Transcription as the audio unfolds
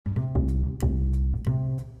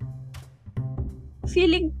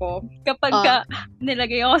feeling ko, kapag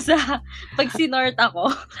nilagay ako sa, pag sinort ako,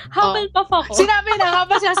 Hufflepuff ako. Sinabi na nga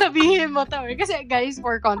ba sasabihin mo to? Kasi guys,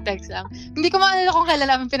 for context lang, hindi ko maalala kung kailan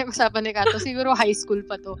namin pinag-usapan ni Kato. Siguro high school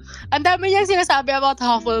pa to. Ang dami niyang sinasabi about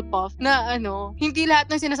Hufflepuff na hindi lahat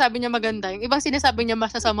ng sinasabi niya maganda. Yung ibang sinasabi niya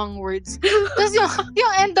masasamang words. Tapos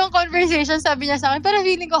yung end ng conversation, sabi niya sa akin, pero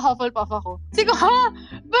feeling ko Hufflepuff ako. Sige, ha?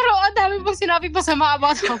 Pero ang dami pang sinabi pa sama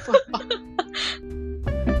about Hufflepuff.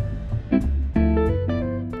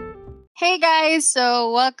 Hey guys,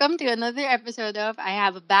 so welcome to another episode of I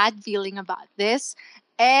Have a Bad Feeling About This.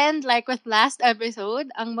 And like with last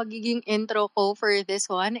episode, ang magiging intro ko for this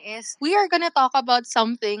one is we are gonna talk about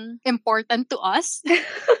something important to us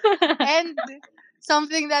and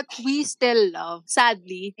something that we still love.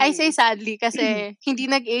 Sadly. I say sadly kasi hindi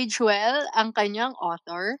nag-age well ang kanyang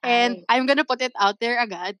author. And I'm gonna put it out there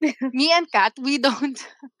agad. Me and Kat, we don't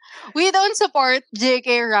support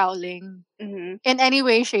J.K. Rowling in any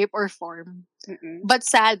way, shape, or form. But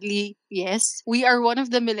sadly, yes, we are one of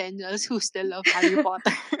the millennials who still love Harry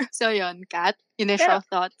Potter. So yun, Kat, initial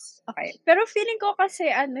thoughts. Okay. Pero feeling ko kasi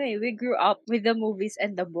we grew up with the movies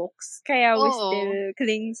and the books. Kaya we still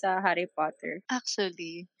cling sa Harry Potter.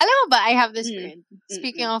 Actually. Alam mo ba, I have this friend.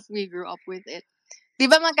 Speaking of we grew up with it. Di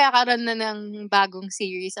ba magkakaroon na ng bagong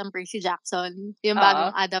series ang Percy Jackson? Yung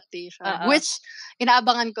bagong adaptation. Which,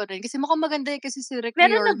 inaabangan ko rin. Kasi mukhang maganda kasi si Rick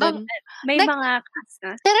Riordan. May mga cast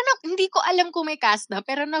na? Pero hindi ko alam kung may cast na.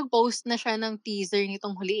 Pero nag-post na siya ng teaser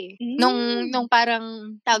nitong huli eh. Nung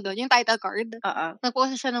parang, tawag doon, yung title card.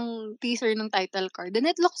 Nag-post siya ng teaser ng title card. And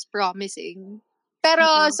it looks promising.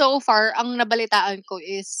 Pero so far, ang nabalitaan ko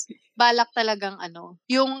is balak talagang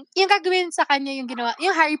yung gagawin sa kanya yung ginawa,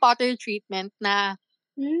 yung Harry Potter treatment na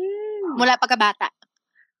mula pagkabata.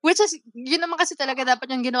 Which is, yun naman kasi talaga dapat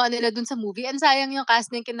yung ginawa nila dun sa movie. And sayang yung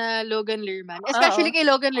casting kina Logan Lerman. Especially kay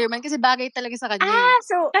Logan Lerman kasi bagay talaga sa kanya.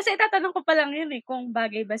 So, kasi tatanong ko pa lang yun kung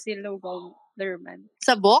bagay ba si Logan Lerman.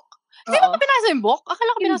 Sa book? Hindi mo binasa yung book?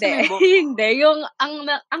 Akala ko binasa mo yung book. Hindi. Yung,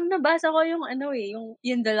 ang nabasa ko yung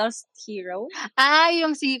yung The Lost Hero.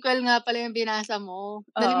 Yung sequel nga pala yung binasa mo.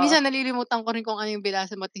 Minsan nalilimutan ko rin kung ano yung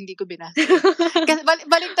binasa mo at hindi ko binasa. Kasi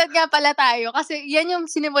baliktad nga pala tayo. Kasi yan yung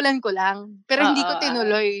sinimulan ko lang. Pero hindi ko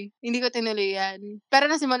tinuloy. Hindi ko tinuloy yan. Pero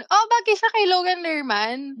nasimulan, bagay siya kay Logan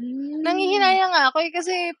Lerman. Nangihinayang nga ako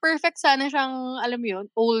kasi perfect sana siyang, alam mo yun,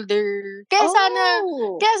 older. Kaya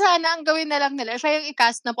sana ang gawin na lang nila, siya yung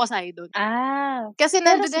i-cast na Poseidon. Kasi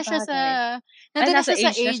nandun na siya sa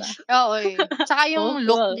age. Oo eh. Tsaka yung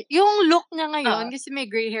look niya ngayon, kasi may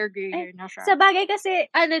gray hair na siya. Sa bagay kasi,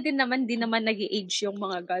 din naman nag-i-age yung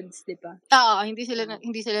mga gods, di ba? Oo, hindi sila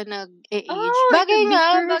nag-age. Bagay nga.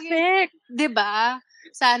 Perfect. Di ba?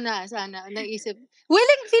 Sana, naisip.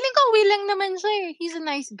 Feeling ko willing naman siya eh. He's a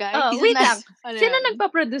nice guy. Wait lang. Sino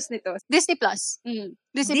nagpa-produce nito? Disney Plus.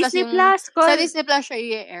 Disney Plus. Sa Disney Plus siya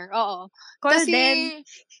i-air. Oo.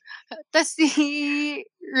 Tapos si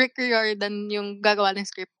Rick Riordan yung gagawa ng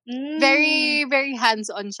script. Very, very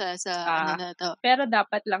hands-on siya sa na to. Pero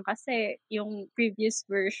dapat lang kasi yung previous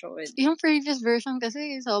version. Yung previous version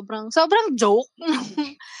kasi sobrang joke.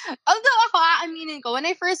 Although ako, aaminin ko, when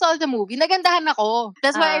I first saw the movie, nagandahan ako.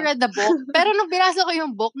 That's why I read the book. Pero nung binasa ko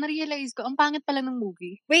yung book, na-realize ko, ang pangit pala ng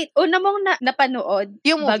movie. Wait, una mong napanood?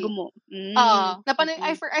 Yung movie. Bago mo?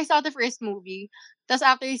 I saw the first movie. Tapos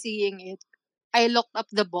after seeing it, I looked up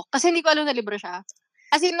the book. Kasi hindi ko alam na libro siya.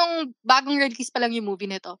 Kasi nung bagong release pa lang yung movie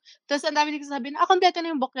nito. Tapos ang dami nagsasabi na, kompleto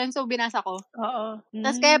na yung book yan. So, binasa ko. Oo.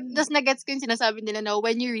 Tapos nag-gets ko yung sinasabi nila na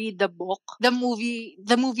when you read the book, the movie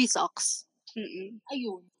sucks.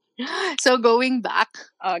 Ayun. So, going back.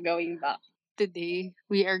 Today,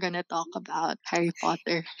 we are gonna talk about Harry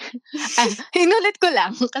Potter. Inulit ko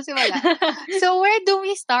lang kasi wala. So, where do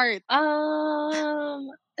we start?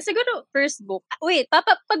 Siguro, first book. Wait,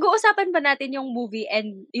 pag-uusapan ba natin yung movie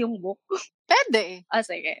and yung book? Pwede.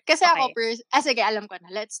 Sige. Kasi ako sige, alam ko na.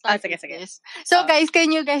 Let's start with this. So, guys,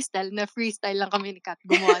 can you guys tell na freestyle lang kami ni Kat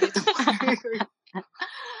gumawa nito?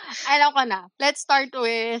 Alam ko na. Let's start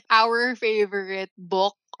with our favorite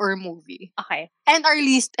book or movie. Okay. And our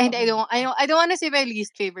least, and I don't want to say my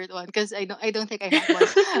least favorite one because I don't think I have one.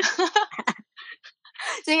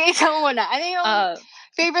 Sige, ikaw muna. Ano yung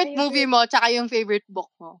favorite movie mo tsaka yung favorite book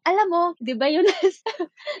mo? Alam mo, di ba yung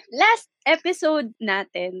last episode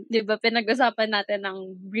natin, di ba pinag-usapan natin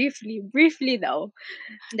ng briefly daw.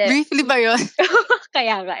 Briefly ba yun?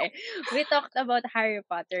 Kaya nga eh. We talked about Harry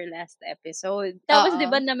Potter last episode. Tapos 'di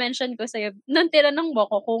ba Oo. na-mention ko sa'yo, nung tinanong mo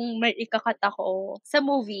ko kung may ika-cut ako sa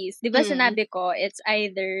movies, 'di ba Mm. sinabi ko, it's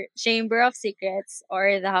either Chamber of Secrets or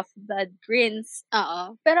The Half-Blood Prince.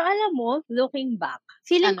 Oo. Pero alam mo, looking back,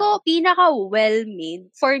 feeling Ano? ko pinaka well-made,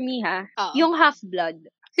 for me Oo. yung Half-Blood.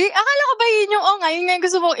 Akala ko ba yun yung, ngayon nga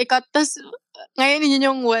gusto mong i-cut, tas ngayon yun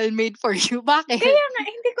yung well-made for you. Bakit? Kaya nga,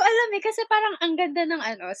 hindi ko alam eh, kasi parang ang ganda ng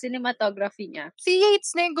cinematography niya. Si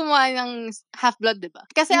Yates na yung gumawa ng Half-Blood, di ba?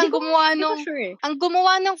 Kasi Hindi ang ko gumawa sure eh. ang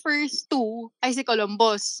gumawa ng first 2 ay si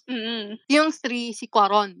Columbus. Mm. Yung 3, si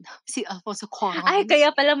Cuarón. Si Alfonso Cuarón. Ay,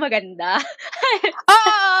 kaya pala maganda.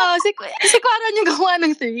 Si Cuarón yung gumawa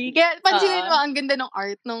ng 3. Kaya pansinin mo, Oo. ang ganda ng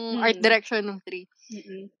art, art direction ng 3.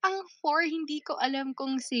 Ang 4, hindi ko alam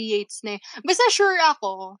kung si Yates na eh. Basta sure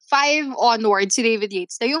ako, 5 onward, si David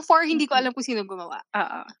Yates na. Yung 4, hindi ko alam kung sino gumawa.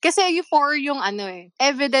 Oo. Kasi yung 4 yung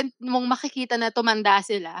evident mong makikita na tumanda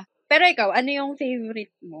sila. Pero ikaw, ano yung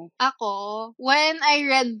favorite mo? Ako, when I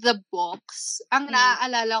read the books, ang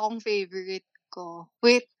naaalala kong favorite ko,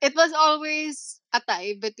 it was always a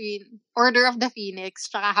tie between Order of the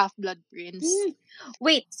Phoenix tsaka Half-Blood Prince.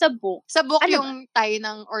 Wait, sa book? Sa book Ano yung tie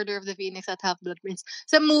ng Order of the Phoenix at Half-Blood Prince.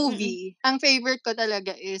 Sa movie, ang favorite ko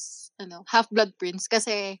talaga is Half-Blood Prince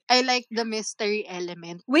kasi I like the mystery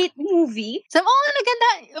element. Wait, movie?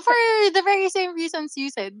 Naganda. For the very same reasons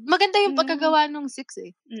you said. Maganda yung pagkagawa nung 6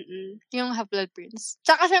 eh. Yung Half-Blood Prince.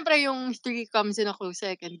 Tsaka syempre yung 3 comes in a close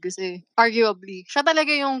second kasi arguably, siya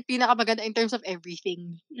talaga yung pinakamaganda in terms of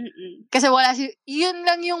everything. Kasi yun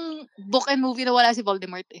lang yung book and movie na wala si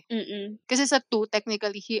Voldemort eh. Kasi sa 2,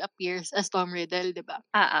 technically, he appears as Tom Riddle, di ba?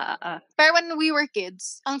 Pero when we were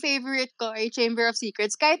kids, ang favorite ko ay Chamber of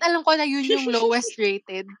Secrets. Kahit alam ko na yun yung lowest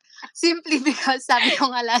rated. Simply because, sabi ko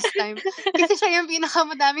nga last time, kasi siya yung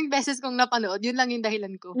pinakamadaming beses kong napanood. Yun lang yung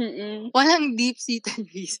dahilan ko. Walang deep-seated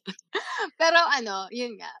reason. Pero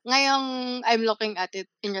yun nga. Ngayong I'm looking at it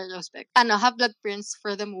in retrospect. Half-Blood Prince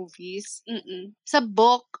for the movies. Sa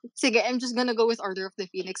book, sige, I'm just gonna go with Order of the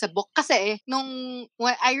Phoenix. Sa book, kasi,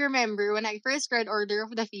 I remember when I first read Order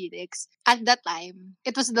of the Phoenix, at that time,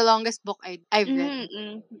 it was the longest book I've read.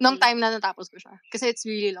 Nung time na natapos ko siya. Kasi it's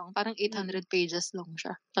really long. Parang 800 pages long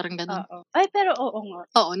siya. Parang ganun. Ay, pero oo nga.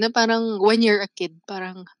 Oo, na parang when you're a kid,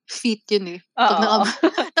 parang feat yun eh. Oo.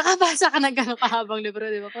 Nakabasa ka ng gano'ng kahabang libro,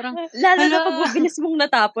 di ba? Parang, lalo na pag mabilis mong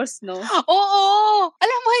natapos, no? Oo!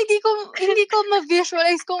 Alam mo, hindi ko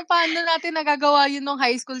ma-visualize kung paano natin nagagawa yun nung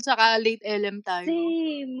high school tsaka late LM tayo.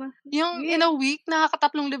 Same. Yung in a week,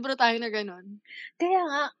 nakakatatlong libro tayo na gano'n. Kaya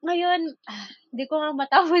nga, ngayon, hindi ko nga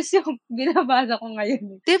matapos yung binabasa ko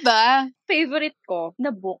ngayon. Diba? Favorite ko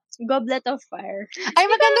na book, Goblet of Fire. Ay,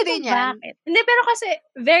 maganda din yan. Bakit? Hindi, pero kasi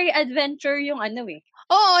very adventure yung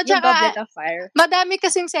Oo, yung Goblet of Fire. Madami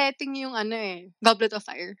kasing setting yung Goblet of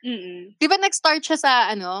Fire. Mm-mm. Di ba nag-start siya sa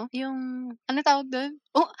yung, tawag doon?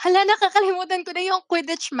 Oh, nakakalimutan ko na yung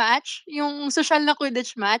Quidditch match. Yung social na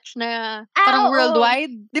Quidditch match na parang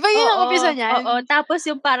worldwide. Di ba yun ang umpisa niyan? Oo, tapos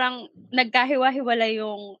yung parang nagkahiwa-hiwala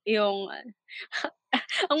yung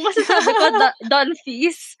ang masasabi ko, Don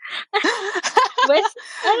Feast.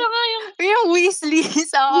 Ano nga yung... Yung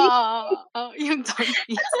Weasleys. Yung Don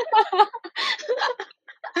Feast.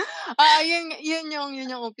 Yun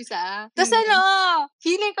yung umpisa. Tapos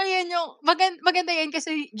feeling ko yun yung, maganda yan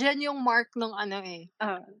kasi dyan yung mark nung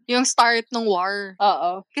yung start ng war.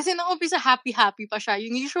 Oo. Kasi nung umpisa, happy-happy pa siya.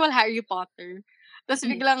 Yung usual Harry Potter. Tapos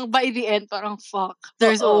biglang by the end, parang fuck,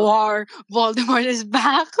 there's a war, Voldemort is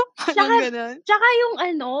back. Tsaka yung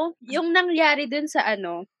yung nangyari dun sa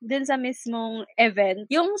mismong event,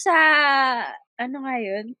 yung sa, nga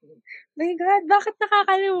yun? My God, bakit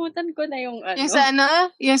nakakalimutan ko na yung Yung sa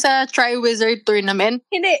Yung sa Triwizard Tournament?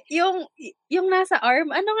 Hindi, yung nasa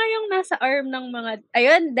arm. Ano nga yung nasa arm ng mga,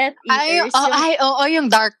 Death Eaters. Yung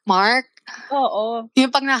Dark Mark. Oo.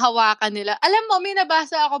 Yung pag nahawakan nila. Alam mo, may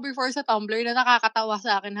nabasa ako before sa Tumblr na nakakatawa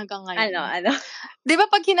sa akin hanggang ngayon. Ano? Di ba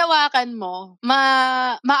pag hinawakan mo,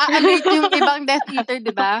 ma-alert yung ibang Death Eater,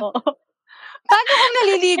 di ba? Oo. Paano kung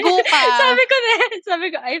naliligo ka?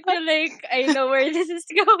 Sabi ko, I feel like I know where this is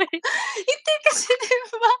going. Hindi kasi, di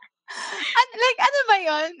ba? Ano ba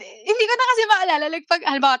yun? Hindi ko na kasi maalala. Like, pag,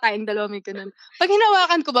 halimbawa tayong dalawa may ganun. Pag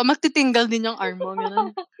hinawakan ko ba, magtitinggal din yung arm mo.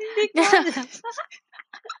 Ganun. Hindi ko alam.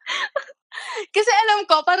 Kasi alam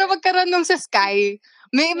ko, para magkaroon nung sa Sky,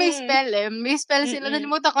 may spell may spell sila.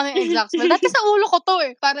 Nalimutan ko na yung exact spell. Dati sa ulo ko to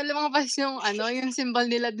para lumabas yung yung symbol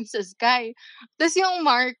nila dun sa Sky. Tapos yung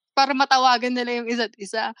mark, para matawagan nila yung isa't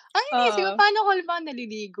isa. Ang inisip ko, paano ko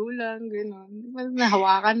naliligo lang, gano'n.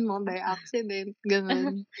 Nahawakan mo by accident,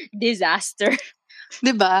 gano'n. Disaster.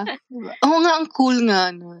 Diba? Oo nga, ang cool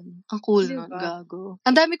nga nun. Ang cool nun, Diba? gago.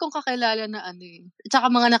 Ang dami kong kakilala na ano eh. Tsaka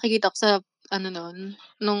mga nakikita ko sa, nun,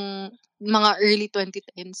 nung mga early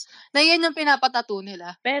 2010s, na yan yung pinapatattoo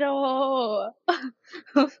nila. Pero,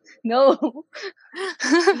 no.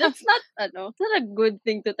 That's not, it's not a good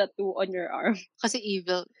thing to tattoo on your arm. Kasi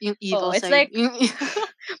evil. Yung evil It's side. like,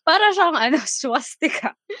 para siyang,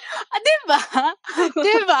 swastika. Diba?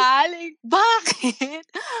 Diba? Like, bakit?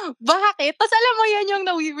 Bakit? Tapos alam mo yan yung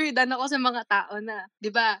nawiwirdan ako sa mga tao na,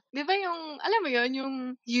 diba? Diba yung, alam mo yun, yung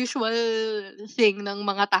usual thing ng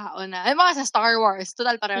mga tao na, ay mga sa Star Wars,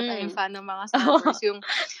 total pareho tayong fan ng mga Star Wars, yung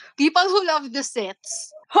people who love the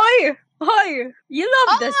Siths. Hoy! You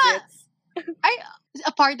love the Siths.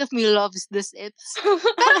 A part of me loves the Siths.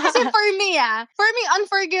 Pero kasi for me,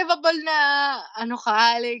 unforgivable na,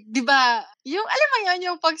 like, di ba, yung, alam mo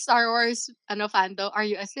yun, yung pag Star Wars, fandom, are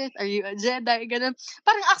you a Sith? Are you a Jedi? Ganun.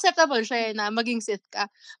 Parang acceptable siya na maging Sith ka.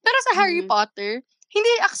 Pero sa Harry Potter, hindi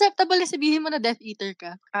acceptable na sabihin mo na Death Eater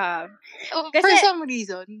ka. For some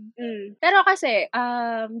reason. Pero kasi,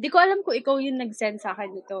 di ko alam kung ikaw yung nag-send sa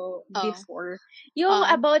akin ito before. Yung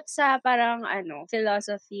about sa parang,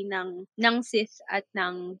 philosophy ng Sith at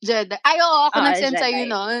ng Jedi. Ay, oo, ako nag-send sa'yo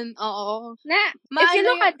nun. Oo. Na, if you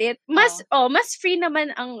look at it, mas free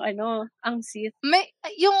naman ang Sith. May,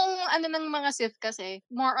 yung ng mga Sith kasi,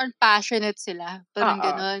 more on passionate sila. Parang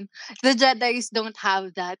ganun. The Jedis don't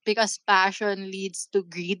have that because passion leads to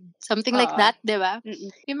greed. Something like that, di ba?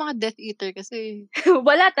 Yung mga Death Eater kasi.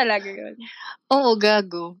 Wala talaga yun. Oo,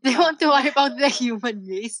 gago. They want to wipe out the human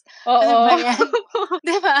race. Oo.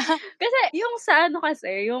 Di ba? Kasi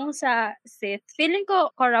yung sa Sith, feeling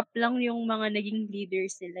ko corrupt lang yung mga naging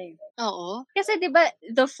leaders nila. Oo. Kasi di ba,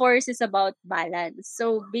 the Force is about balance.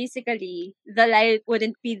 So basically, the light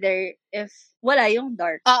wouldn't be there if wala yung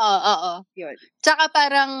dark. Oo. Yun. Tsaka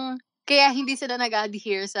parang, kaya hindi sila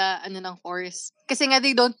nag-adhere sa ng Force. Kasi nga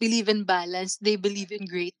they don't believe in balance, they believe in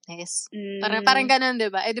greatness. Parang ganun,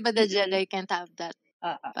 di ba? Di ba the Jedi can't have that?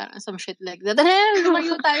 Parang some shit like that.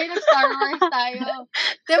 Lumayo tayo, nag-Star Wars tayo.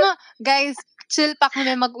 Diba, guys, chill pa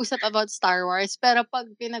kami mag-usap about Star Wars, pero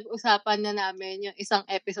pag pinag-usapan na namin yung isang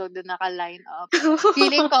episode na naka-line up,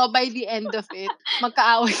 feeling ko by the end of it,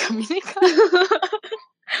 magkaaway kami ni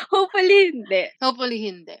Hopefully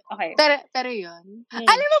hindi. Okay. Pero yun.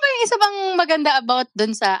 Alam mo ba yung isa bang maganda about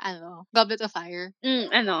dun sa, Goblet of Fire?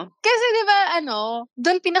 Kasi diba,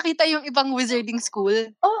 dun pinakita yung ibang wizarding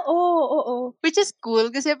school. Oo. Which is cool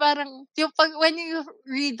kasi parang, when you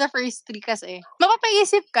read the first 3 kasi,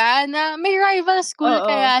 mapapaisip ka na may rival school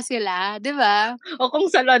kaya sila, diba? O kung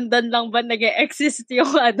sa London lang ba nag-e-exist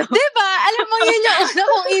yung Diba? Alam mo yun yung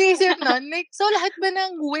kung inisip nun. Like, so lahat ba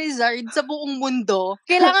ng wizard sa buong mundo,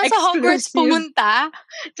 kailangan sa Hogwarts pumunta?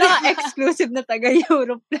 Tsaka exclusive na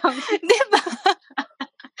taga-Europe lang. Diba?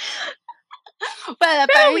 Well,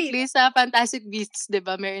 apparently sa Fantastic Beasts,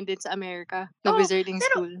 diba, meron din sa Amerika na wizarding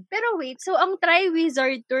school. Pero wait, so ang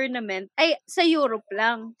Tri-Wizard Tournament ay sa Europe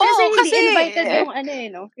lang? Kasi hindi invited yung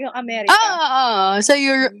yung Amerika. Sa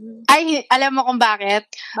Europe. Ay, alam mo kung bakit?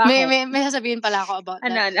 May sasabihin pala ako about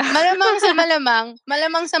that.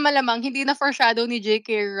 Malamang sa malamang, hindi na foreshadow ni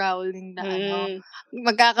J.K. Rowling na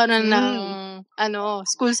magkakaroon ng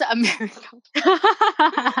school sa Amerika.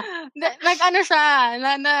 siya,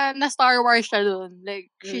 na Star Wars siya doon. Like,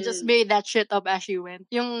 she just made that shit up as she went.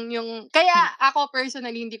 Kaya ako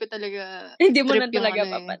personally, hindi ko talaga hindi mo na talaga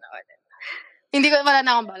papanoodin. Hindi ko wala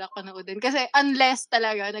na akong balak panoodin. Kasi unless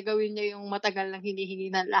talaga nagawin niya yung matagal nang hinihingi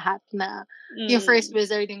ng lahat na yung first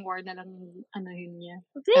Wizarding War na lang yun niya.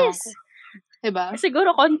 Please. Diba?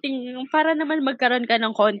 Siguro para naman magkaroon ka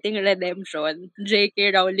ng konting redemption.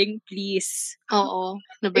 J.K. Rowling, please. Oo.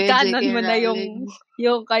 Ikanon mo na yung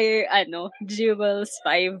kay, Jewels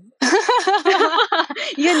 5.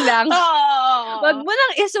 Yun lang. Wag mo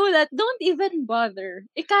lang isulat. Don't even bother.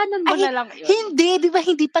 Ikanon mo na lang yun. Hindi. Di ba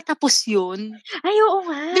hindi pa tapos yun? Ay, oo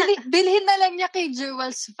nga. Bilhin na lang niya kay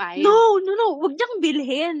Jewels 5. No. Wag niyang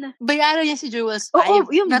bilhin. Bayaran niya si Jewels 5. Oo,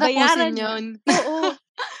 yung bayaran yun. Oo.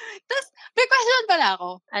 Tapos, may question pala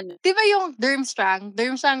ako. Ano? Di ba yung Durmstrang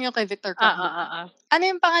yung kay Victor Crumb? Ano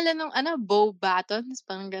yung pangalan ng Bow Battons?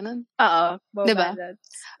 Parang ganun. Bow diba? Battons.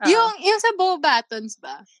 Yung sa Bow Battons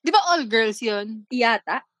ba? Di ba all girls yun?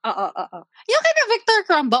 Yata. Oo. Yung kay Victor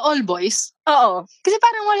Crumb ba, all boys? Oo. Kasi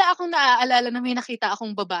parang wala akong naaalala na may nakita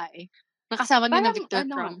akong babae. Nakasama din na Victor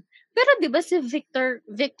Crumb. Pero di ba si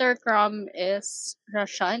Victor Crumb is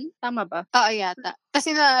Russian? Tama ba? Oo, yata.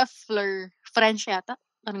 Kasi na Fleur, French yata.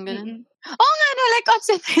 Parang ganun. Mm. Oo nga, no, like,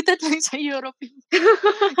 concentrated lang sa Europe.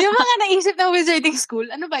 Yung mga naisip na wizarding school,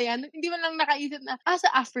 ano ba yan? Hindi man lang nakaisip na,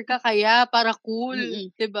 sa Africa kaya, para cool.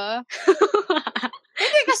 Mm. Diba?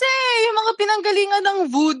 Hindi kasi, yung mga pinanggalingan ng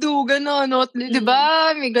voodoo, gano'n, no?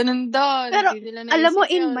 Diba? May ganun doon. Pero, Hindi nila alam mo,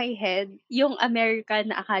 naisip in yun. my head, yung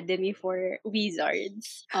American Academy for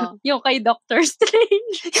Wizards, Oh. yung kay Doctor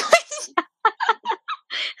Strange.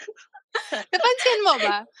 Napansin mo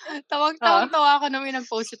ba? Tawang-tawa ako nung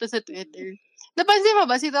nag-post ito sa Twitter. Napansin mo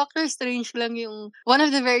ba, si Doctor Strange lang yung one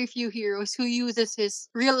of the very few heroes who uses his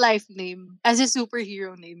real-life name as his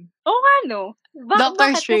superhero name. Oo nga, no? Dr.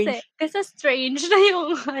 Bakit Strange. Kasi strange na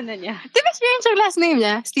yung ano niya. Di ba Strange ang last name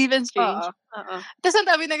niya? Stephen Strange. Oo. Tapos ang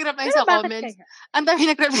dami nag-reply Pero sa bakit comments. kaya? Ang dami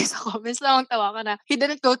nag-reply sa comments. Tawang-tawa ka na, he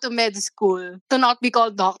didn't go to med school to not be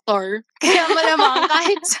called doctor. Kaya malamang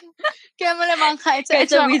kahit sa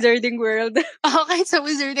Kahit sa Wizarding World. kahit sa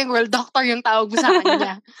Wizarding World, doctor yung tawag mo sa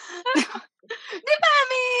kanya. Di ba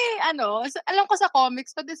may, alam ko sa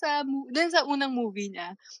comics, pati dun sa unang movie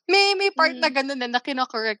niya, may part na gano'n na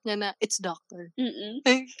kino-correct niya na it's doctor.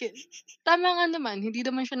 Tama nga naman, hindi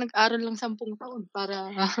naman siya nag-aral lang 10 taon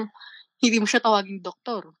para hindi mo siya tawaging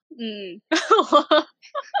doktor.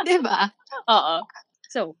 Di ba? Oo.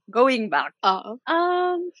 So, going back. Oo.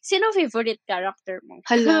 Sino favorite character mo?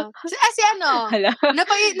 Hala. Hala.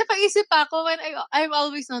 Napaisip ako when I've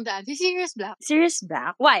always known the answer. Sirius Black. Sirius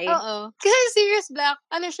Black? Why? Oo. Kasi Sirius Black,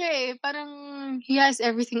 siya parang he has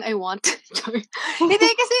everything I want. Hindi,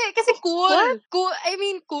 kasi cool. What? Cool. I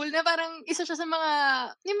mean, cool na parang isa siya sa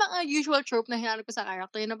yung mga usual trope na hinanap ko sa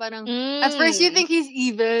character na parang, at first you think he's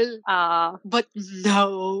evil. But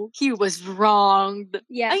no, he was wronged.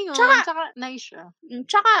 Yeah. Ayun, tsaka nice siya.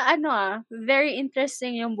 Tsaka very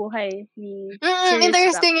interesting yung buhay ni Sirius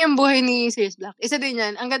interesting yung buhay ni Sirius Black. Isa din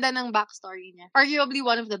yan. Ang ganda ng backstory niya. Arguably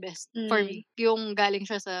one of the best for me. Yung galing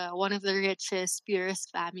siya sa one of the richest, purest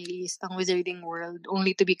families ng Wizarding World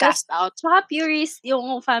only to be cast out. Tsaka purist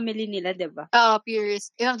yung family nila, diba? Purist.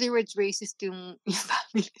 In other words, racist yung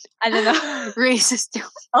family. Ano na? Racist yung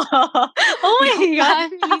oh my God.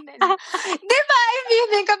 family nila. Diba? If you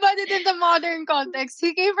think about it in the modern context,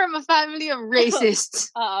 he came from a family of racists.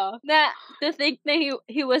 Na to think na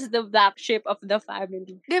he was the black sheep of the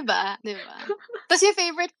family. Diba? Tapos yung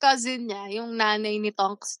favorite cousin niya, yung nanay ni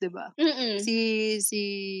Tonks, diba?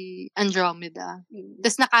 Si Andromeda.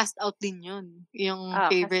 Tapos na-cast out din yun. Yung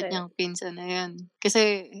favorite niyang pinsan na yun.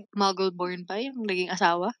 Kasi Muggle-born pa yung naging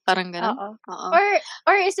asawa. Parang gano'n. Oo.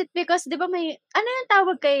 Or is it because, diba may, ano yung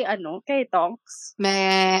tawag kay Tonks?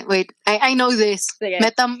 Wait, I know this. Sige.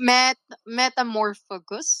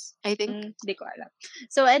 Metamorphagus, I think. Hindi ko alam.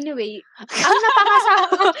 So anyway, ang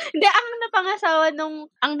napangasawa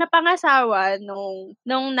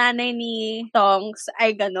nung nanay ni Tonks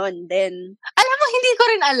ay ganon din. Alam mo, hindi ko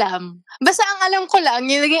rin alam. Basta ang alam ko lang,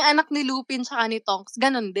 yung naging anak ni Lupin tsaka ni Tonks,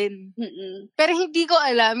 ganon din. Pero hindi ko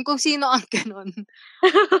alam kung sino ang ganon.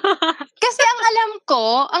 Kasi ang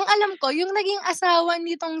alam ko, yung naging asawa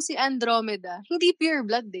nitong si Andromeda, hindi pure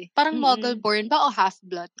blood eh. Parang Muggle-born pa o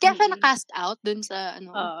half-blood. Kaya siya na-cast out dun sa,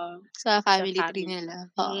 sa family tree nila.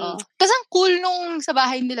 Oo. Kasi ang cool nung sa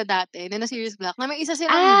bahay nila dati, na Sirius Black, na may isa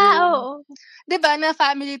silang room. Diba, na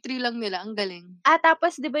family tree lang nila. Ang galing.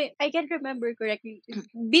 Tapos, diba, I can't remember correctly,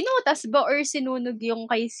 binutas ba or sinunog yung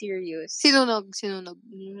kay Sirius? Sinunog.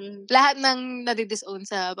 Lahat ng nadidisown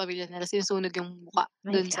sa pamilya nila, sinusunog yung mukha.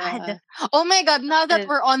 Oh my God, now that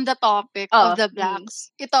we're on the topic of the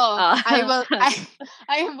Blacks, ito, I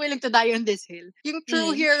am willing to die on this hill. Yung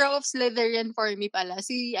true hero of Slytherin for me pala,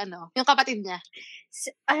 yung kapatid niya.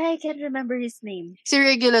 I can't remember his name. Si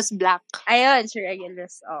Regulus Black. Ayun, si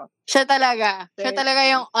Regulus. Siya talaga. Siya talaga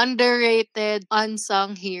yung underrated,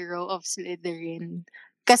 unsung hero of Slytherin.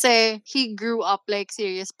 Kasi he grew up like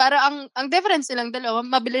Sirius. Para ang difference nilang dalawa,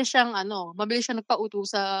 mabilis siyang nagpauto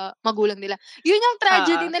sa magulang nila. Yun yung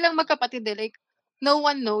tragedy nilang magkapatid eh. Like, no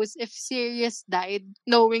one knows if Sirius died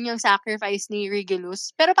knowing yung sacrifice ni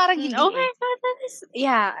Regulus. Pero parang hindi oh my God, that is,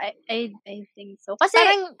 yeah, I think so. Kasi,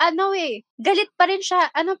 parang, galit pa rin siya.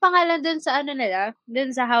 Anong pangalan dun sa nila?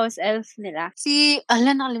 Dun sa house elf nila?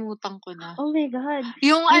 Nakalimutan ko na. Oh my God.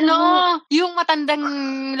 Yung yung matandang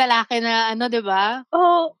lalaki na diba?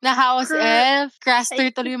 Na house elf.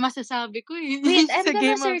 Craster tuloy yung masasabi ko eh. Wait, I'm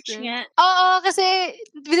gonna search nga. Oo, kasi,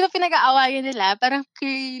 di ba pinag-aawayan nila? Parang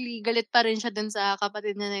clearly, galit pa rin siya dun sa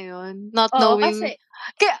kapatid niya na yun. Not knowing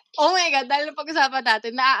Kaya, oh my God, dahil pag-usapan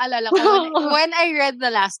natin, naaalala ko, when I read the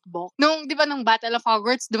last book, di ba nung Battle of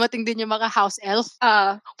Hogwarts, dumating din yung mga house elf.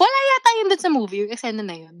 Wala yata yun dun sa movie, yung eksena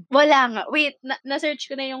na yun. Wala nga. Wait, na-search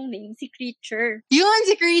ko na yung name. Si Creature. Yun,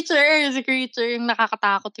 si Creature, yung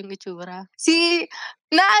nakakatakot yung itsura.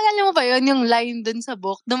 Naalala mo ba yun, yung line dun sa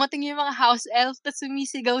book? Dumating yung mga house elf, tapos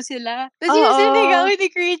sumisigaw sila. Tapos yung sinigaw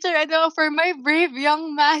ni Creature, for my brave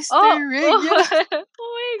young master. Oh my God.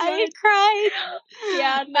 I cried.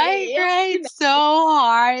 Yeah, I cried so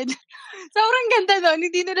hard. Sobrang ganda nun.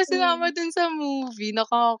 Hindi nila sinama dun sa movie.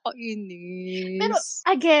 Nakakainis. Pero,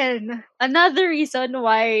 again, another reason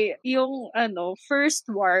why yung,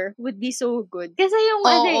 first war would be so good. Kasi yung,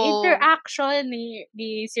 interaction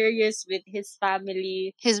ni Sirius with his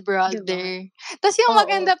family. His brother. Diba? Tapos yung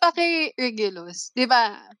maganda pa kay Regulus.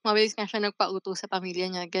 Diba? Mabilis nga siya nagpauto sa pamilya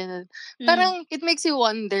niya. Ganun. Parang, it makes you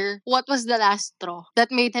wonder, what was the last straw that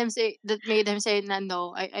made him say na,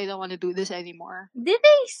 no, I don't want to do this anymore. Did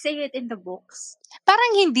they say it in the books?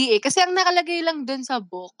 Parang hindi kasi ang nakalagay lang dun sa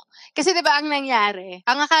book. Kasi diba ang nangyari,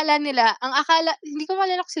 ang akala, hindi ko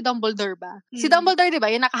malala kung si Dumbledore ba? Si Dumbledore diba,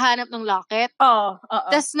 yung nakahanap ng locket? Oo.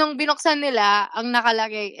 Tapos nung binuksan nila, ang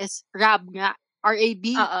nakalagay is Rab nga.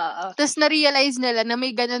 R-A-B. Tapos na-realize nila na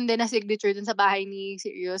may ganun din na signature dun sa bahay ni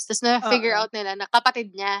Sirius. Tapos na-figure out nila na kapatid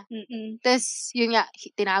niya. Tapos yun nga,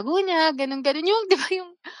 tinago niya, ganun. Yung, di ba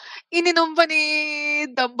yung ininom pa ni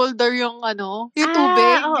Dumbledore yung yung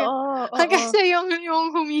tubig. Hanggang sa yung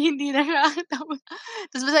humihindi na siya. Tapos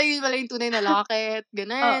basta yun pala yung tunay na locket.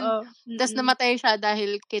 Ganun. Tapos namatay siya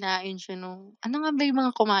dahil kinain siya nung, ano nga ba yung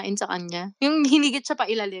mga kumain sa kanya? Yung hinigit siya pa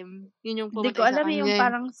ilalim. Yun yung pumatay sa kanya. Hindi ko alam yung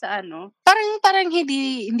parang sa Parang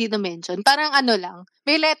hindi na-mention. Parang lang.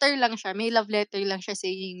 May letter lang siya. May love letter lang siya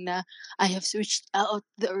saying na, I have switched out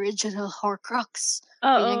the original Horcrux.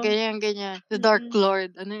 Ganyan. The Dark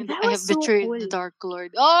Lord. I have betrayed the Dark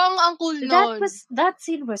Lord. Ang cool nun. That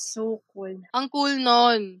scene was so cool. Ang cool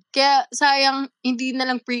nun. Kaya sayang, hindi na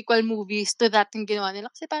lang prequel movies to that yung ginawa nila.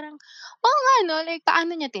 Kasi parang, like,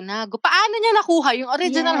 paano niya tinago? Paano niya nakuha yung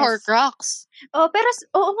original Horcrux? Pero,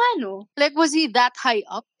 Like, was he that high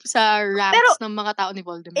up sa ranks ng mga tao ni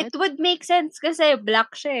Voldemort? It would make sense kasi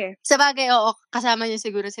black siya eh. Sabagay, kasama niya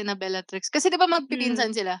siguro si Bellatrix. Kasi di ba magpipinsan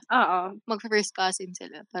sila? Oo. Mag-first cousin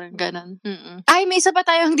sila. Parang ganun. Ay, may isa pa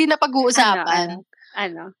tayong hindi na pag-uusapan.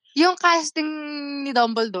 Ano? Yung casting ni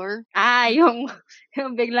Dumbledore. Yung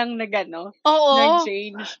biglang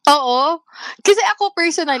nag-change. Oo. Kasi ako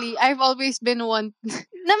personally, I've always been one.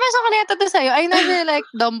 Na-mention ko na yata sa'yo, I never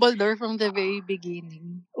liked Dumbledore from the very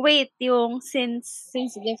beginning. Wait, yung since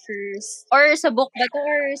the first, or sa book ba to,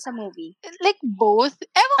 or sa movie? Like both.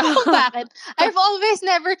 Ewan ko kung bakit. I've always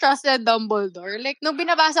never trusted Dumbledore. Like, nung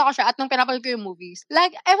binabasa ko siya at nung pinapanood ko yung movies,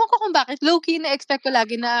 like, ewan ko kung bakit, low-key na-expect ko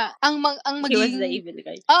lagi na ang maging... He was the evil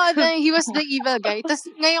guy. He was the evil guy. Tapos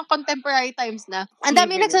ngayong contemporary times na, ang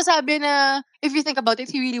dami nagsasabi na, if you think about it,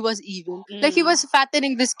 he really was evil. Like, he was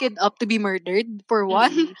fattening this kid up to be murdered, for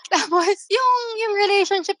one. Tapos, yung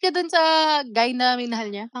relationship niya dun sa guy na minahal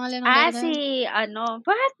niya. Pangalan ng guy na?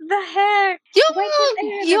 What the heck? Why can't I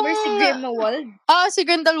remember si Grindelwald? Si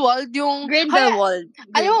Grindelwald, yung... Grindelwald.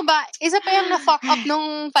 Alam mo ba, isa pa yung na-fuck up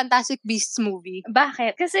nung Fantastic Beasts movie.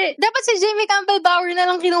 Bakit? Kasi... Dapat si Jamie Campbell Bower na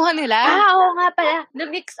lang kinuha nila. Oo nga pala.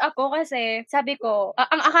 Na-mix ako kasi, sabi ko,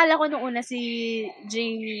 ang akala ko nung una si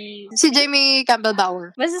Jamie... Si Jamie Campbell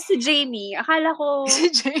Bower. Basta si Jamie. Akala ko... Si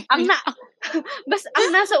Jamie. Basta ang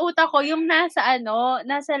nasa utak ko, yung nasa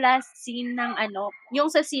last scene ng yung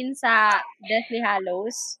sa scene sa Deathly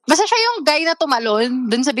Hallows. Basta siya yung guy na tumalon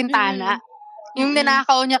dun sa bintana. Yung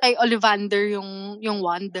ninakaw niya kay Ollivander yung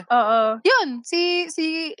wand. Oo. Yun, si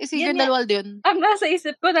Grindelwald yun. Ang nasa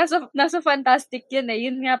isip ko, nasa Fantastic yun eh.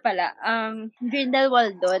 Yun nga pala,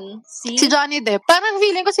 Grindelwald dun. Si Johnny Depp. Parang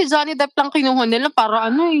feeling ko si Johnny Depp lang kinuha nila para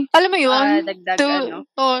alam mo yun? Dagdag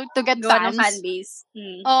to get fans. Fanbase.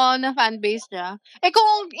 Na fanbase niya.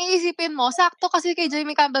 Kung iisipin mo, sakto kasi kay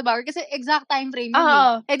Jamie Campbell Bower kasi exact time frame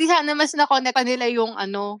yun di sana mas na-connect pa nila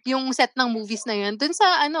yung set ng movies na yun. Dun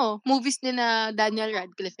sa movies ni na Daniel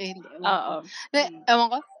Radcliffe hindi.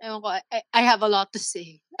 Ewan ko. I have a lot to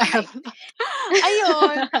say.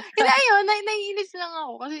 Ayun. Naiinis lang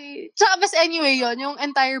ako kasi tsaka basta anyway yun, yung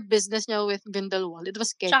entire business niya with Grindelwald, it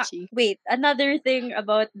was sketchy. Wait, another thing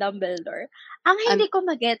about Dumbledore. Ang hindi ko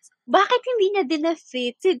magets, bakit hindi niya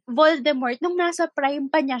dinefeat si Voldemort nung nasa prime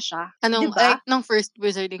pa niya siya? Diba? Like, nung first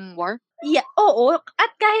Wizarding War? Yeah, oo.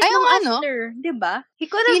 At kahit after, di ba? He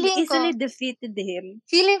could have easily defeated him.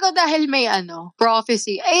 Feeling ko dahil may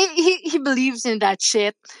prophecy. He believes in that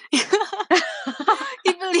shit.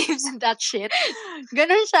 He believes in that shit.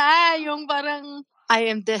 Ganun siya, yung parang, I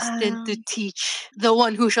am destined to teach the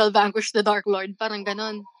one who shall vanquish the Dark Lord. Parang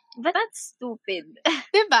ganun. But that's stupid.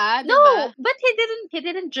 Diba? No, Diba? but he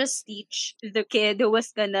didn't just teach the kid who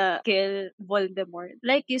was gonna kill Voldemort.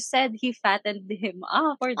 Like you said, he fattened him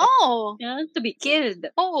up for the to be killed.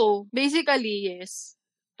 Oo. Basically, yes.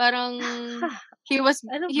 Parang, he was,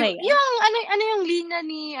 Ano ba yan? yung linya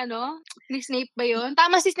ni Snape ba yun?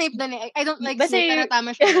 Tama si Snape doon eh. I don't like Snape, pero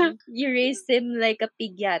tama siya. You raised him like a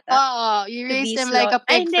pig yata. Oo, you raised him like a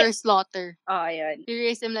pig for slaughter. Yun. You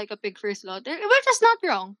raised him like a pig for slaughter. Which is not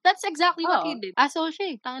wrong. That's exactly what he did. Asshole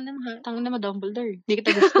siya eh. Tangan naman Dumbledore. Hindi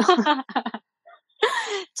kita gusto.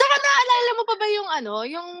 Tsaka naalala mo pa ba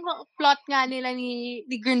yung plot nga nila ni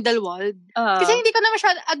Grindelwald? Kasi hindi ko na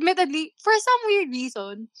masyado, admittedly, for some weird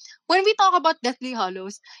reason, when we talk about Deathly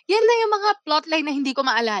Hallows, yan na yung mga plotline na hindi ko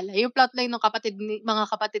maalala. Yung plotline ng mga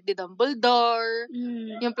kapatid ni Dumbledore,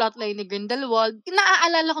 yung plotline ni Grindelwald,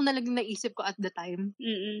 naaalala ko na lang naisip ko at the time.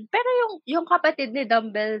 Pero yung kapatid ni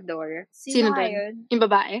Dumbledore, sino ba yun? Yung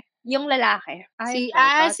babae? Yung lalaki.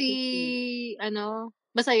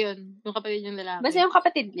 Basta yun, yung kapatid yung lalaki. Basta yung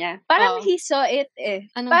kapatid niya. Parang he saw it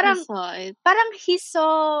eh. He saw it? Parang he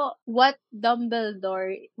saw what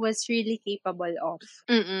Dumbledore was really capable of.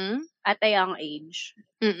 At a young age.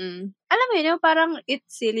 Alam mo yun, parang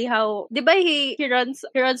it's silly how, di ba he runs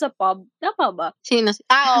a pub? Tama ba? Sino?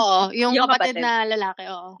 Oo. Yung kapatid na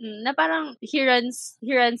lalaki, oo. Na parang he runs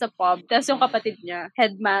a pub, tapos yung kapatid niya,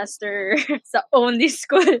 headmaster sa only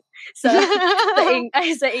school sa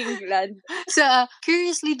England.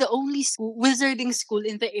 Curiously, the only wizarding school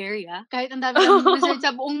in the area. Kahit ang dami ng wizard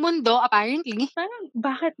sa buong mundo, apparently. Parang,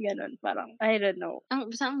 bakit ganun? Parang, I don't know. Ang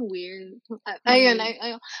weird. Ayun.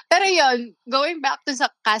 Pero yun, going back to sa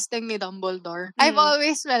casting ni Dumbledore, I've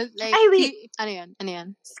always felt like... Ay, wait! Ano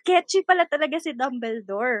yan? Sketchy pala talaga si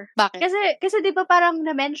Dumbledore. Bakit? Kasi di ba parang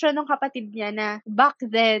na-mention ng kapatid niya na back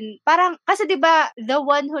then, parang, kasi di ba the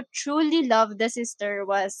one who truly loved the sister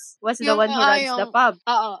was the one who runs the pub.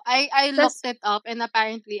 Oo. I looked it up and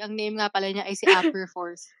apparently, ang name nga pala niya ay si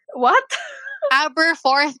Aberforth. What?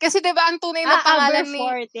 Aberforth. Kasi diba ang tunay na pangalan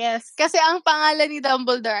Aberforth, yes. Kasi ang pangalan ni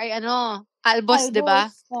Dumbledore ay Albus, diba?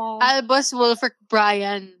 Albus Wulfric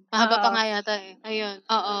Brian. Mahaba pa nga yata eh. Ayun.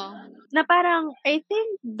 Oo. Na parang, I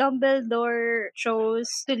think Dumbledore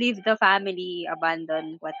chose to leave the family,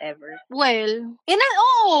 abandon, whatever. Well,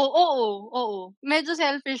 oo. Medyo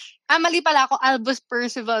selfish. Mali pala ako. Albus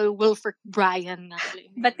Percival Wulfric Brian nga pala.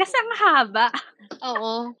 But kasi ang haba.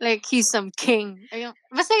 Oo. Like, he's some king. Ayun.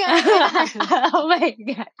 Basta yun. Oh my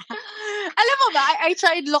God. Alam mo ba, I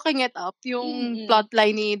tried looking it up, yung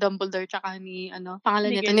plotline ni Dumbledore tsaka ni,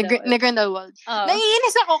 pangalan nito, ni Grindelwald.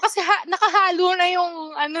 Naiinis ako kasi nakahalo na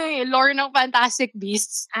yung, lore ng Fantastic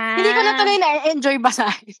Beasts. Hindi ko na tuloy na-enjoy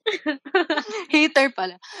basahin. Hater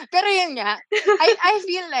pala. Pero yun nga, I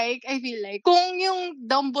feel like, kung yung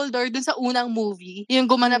Dumbledore dun sa unang movie,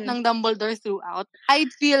 yung gumanap ng Dumbledore throughout,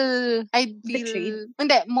 I'd feel, betrayed?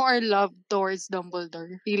 Hindi, more love towards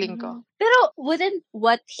Dumbledore, feeling ko. Pero wouldn't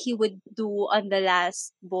what he would do on the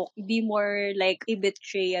last book be more like a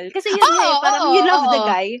betrayal? Kasi yun parang you love the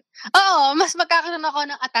guy. Oo, mas magkakaroon ako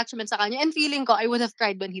ng attachment sa kanya and feeling ko I would have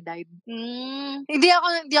cried when he died. Hindi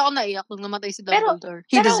ako naiyak nung namatay si Dumbledore.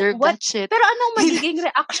 He deserved that shit. Pero anong magiging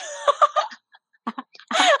reaction?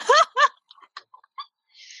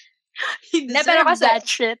 He deserved that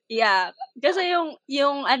shit. Yeah. Kasi yung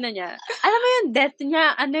niya, alam mo yung death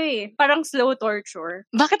niya, parang slow torture.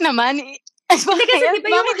 Bakit naman? Hindi kasi di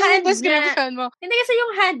ba yung hand description mo? Hindi kasi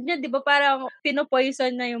yung hand niya, di ba parang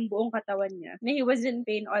pinopoison na yung buong katawan niya. Na he was in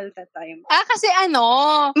pain all the time. Kasi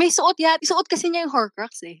may suot kasi niya yung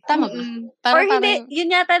Horcrux eh. Tama ba? Or hindi,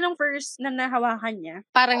 yun yata nung first na nahawakan niya.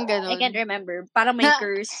 Parang ganun. I can't remember. Parang may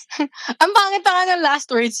curse. Ang pangit pa nga ng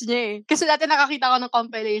last words niya eh. Kasi dati nakakita ko ng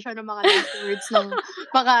compilation ng mga last words ng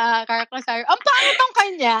mga characters. Ang pangit ng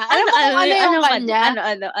kanya. Alam mo kung ano yung kanya?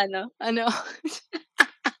 Ano?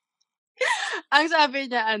 Ang sabi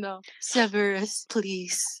niya, Severus,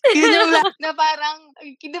 please. Yun yung na parang,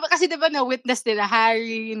 kasi diba na-witness nila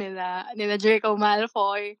Harry, nila Draco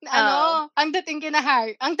Malfoy. Ang dating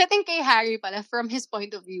kay Harry pala, from his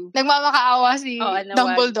point of view, nagmamakaawa si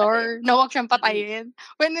Dumbledore na huwag siyang patayin.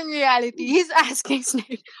 When in reality, he's asking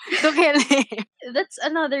Snape to kill him. that's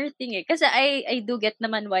another thing eh. Kasi I do get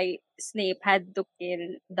naman why Snape had to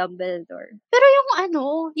kill Dumbledore. Pero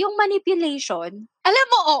yung manipulation, Alam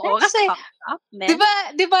mo, oo. that's Kasi, fucked up, di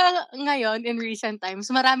man. ba ngayon, in recent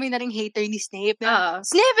times, marami na ring hater ni Snape na, Oo.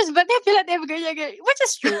 Snape is manipulative, ganyan. Which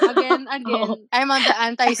is true. Again, Oo. I'm on the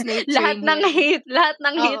anti-Snape Lahat train ng here. hate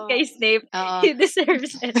Oo. kay Snape, Oo. he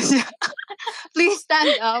deserves it. Please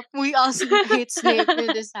stand up. We also hate Snape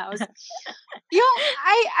in this house. Yung,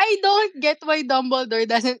 I don't get why Dumbledore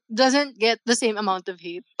doesn't get the same amount of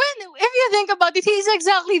hate. When, if you think about it, he's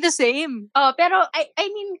exactly the same. Oh, pero I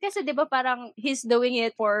mean kasi 'di ba parang he's doing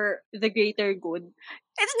it for the greater good.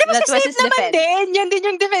 Di ba That si was Snape his naman defense. din? Yan din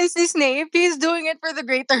yung defense ni Snape. He's doing it for the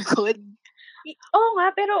greater good. Oo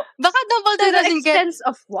nga, pero Baka to Dumbledore the doesn't get... expense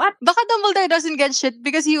of what? Baka Dumbledore doesn't get shit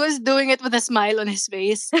because he was doing it with a smile on his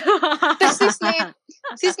face. Tapos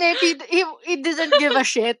si Snape, he didn't give a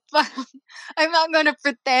shit. I'm not gonna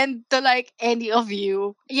pretend to like any of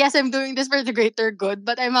you. Yes, I'm doing this for the greater good,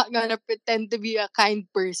 but I'm not gonna pretend to be a kind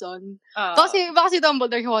person. Kasi baka si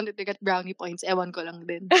Dumbledore, he wanted to get brownie points. Ewan ko lang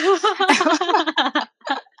din.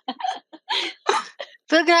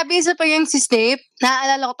 Pero grabe, isa pa yung si Snape.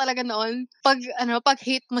 Naaalala ko talaga noon, pag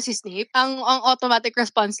hate mo si Snape, ang automatic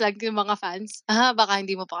response lang ng mga fans, baka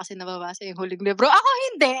hindi mo pa kasi nababasa yung huling libro. Ako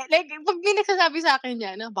hindi. Like, pag may nagsasabi sa akin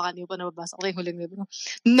yan, baka hindi mo pa nababasa ko yung huling libro.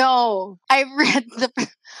 No. I've read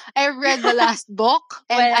the last book,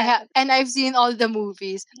 and I've seen all the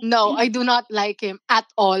movies. No, I do not like him at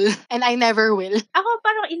all. And I never will. Ako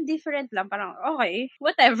parang indifferent lang. Parang, okay,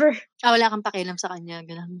 whatever. Wala kang pakialam sa kanya.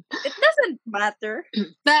 Ganun. It doesn't matter.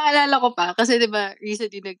 Naalala ko pa, kasi diba,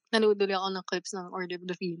 recently, nanood ulit ako ng clips ng Order of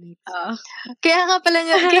the Phoenix. Oo. Kaya nga pala,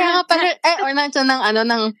 or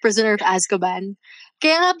ng Prisoner of Azkaban.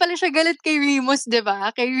 Kaya nga pala siya galit kay Remus, diba?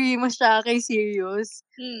 Kay Remus siya, kay Sirius.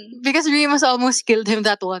 Because Remus almost killed him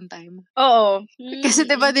that one time. Oo. Kasi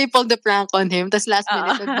diba, they pulled the prank on him, tas last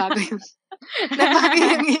minute, nagbago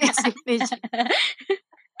yung iisip ni Jim.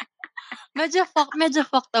 Medyo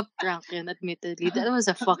fucked up prank yun, admittedly. That was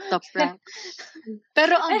a fucked up prank.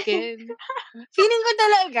 Pero again, feeling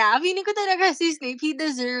ko talaga si Snape, he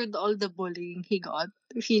deserved all the bullying he got.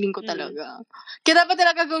 Feeling ko talaga. Kaya dapat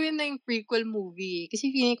talaga gawin na yung prequel movie.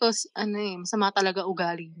 Kasi feeling ko, masama talaga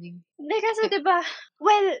ugali niya. Hindi kasi diba,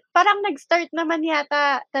 well, parang nag-start naman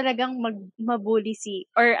yata talagang mabully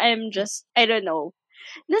or I don't know.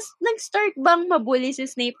 Nag-start bang mabully si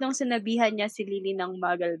Snape nung sinabihan niya si Lily ng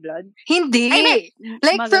Muggle blood? Hindi.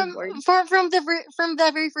 Like from the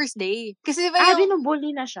very first day. Kasi diba binubully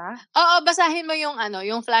na siya? Oo, basahin mo yung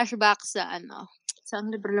yung flashback sa saan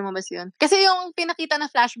libro lumabas yun? Kasi yung pinakita na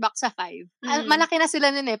flashback sa 5, malaki na sila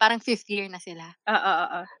nun parang 5th year na sila.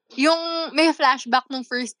 Oo. Yung may flashback nung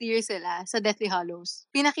first year sila sa Deathly Hallows.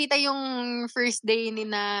 Pinakita yung first day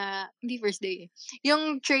hindi first day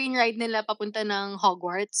yung train ride nila papunta ng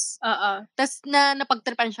Hogwarts. Oo. Tapos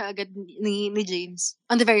napagtripan siya agad ni James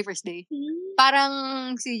on the very first day.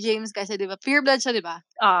 Parang si James kasi, di ba, pure blood siya, di ba?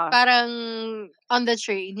 Parang on the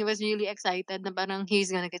train, he was really excited na parang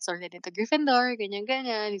he's gonna get sorted into Gryffindor, ganyan.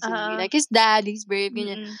 He's gonna be like his dad, he's brave,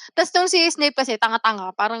 ganyan. Tapos nung si Snape kasi,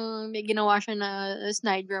 tanga-tanga, parang may ginawa siya na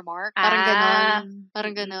snide remark.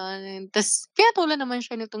 Parang ganon. Tapos, pinatulan naman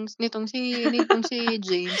siya nitong si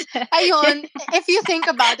James. Ayun, if you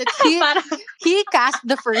think about it, he cast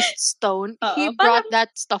the first stone. He brought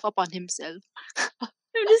that stuff upon himself.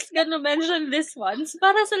 I'm just gonna mention this once.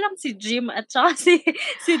 Para lang si Jim at saka si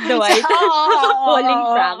Dwight. Falling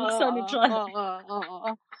pranks on each other.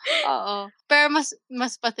 Oo. Pero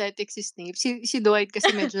mas pathetic si Snape. Si Dwight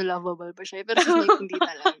kasi medyo lovable pa siya. Pero si Snape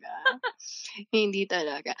hindi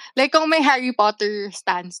talaga. Like, kung may Harry Potter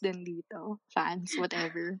stans din dito, fans,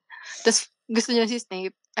 whatever. Tapos, gusto niya si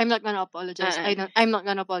Snape, I'm not gonna apologize. I'm not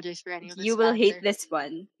gonna apologize for any of this. You will hate this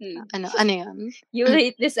one. Ano yan? You will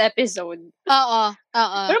hate this episode. Oo.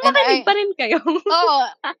 Pero makinig pa rin kayo. Oo.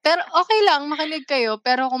 Pero okay lang, makinig kayo.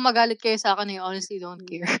 Pero kung magalit kayo sa akin, I honestly don't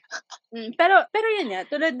care. Pero yun nga,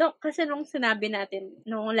 tulad kasi nung sinabi natin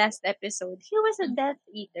nung last episode, he was a Death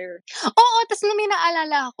Eater. Oo, tas nung may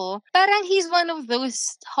naalala ako, parang he's one of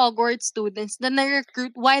those Hogwarts students na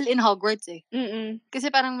na-recruit while in Hogwarts eh. Kasi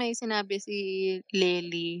parang may sinabi si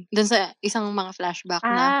Lily dun sa isang mga flashback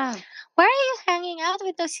na, why are you hanging out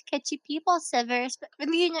with those sketchy people, Severus?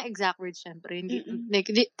 Hindi yun yung exact words, syempre. Like,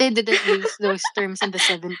 they didn't use those terms in the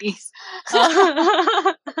 70s.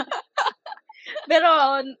 Pero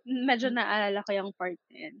medyo naalala ko yung part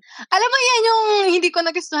na yan. Alam mo yan yung hindi ko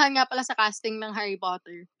nagustuhan nga pala sa casting ng Harry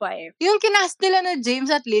Potter. Why? Yung kinast nila na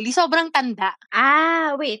James at Lily, sobrang tanda.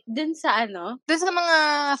 Wait. Dun sa ano? Dun sa mga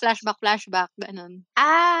flashback, ganun.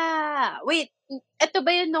 Wait. Ito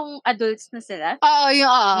ba yun nung adults na sila? Oo,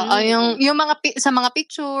 yung mga sa mga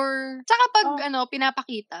picture. Tsaka pag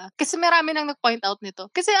pinapakita. Kasi marami nang nag-point out nito.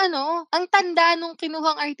 Kasi ang tanda nung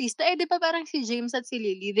kinuhang artista, di ba parang si James at si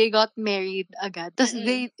Lily, they got married agad. Tapos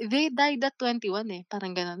they died at 21 eh.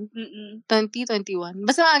 Parang ganun. 20, 21.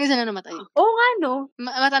 Basta maaga sila namatay. Oo nga, no?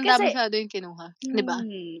 Matanda masyado yung kinuha. Di ba?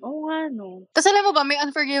 Oo nga, no? Tapos alam mo ba, may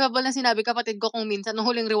unforgivable na sinabi kapatid ko kung minsan, nung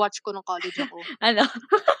huling rewatch ko nung college ako. Ano?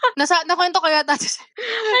 Nakwento ko yata.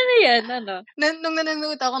 Ano yan? Ano? Nung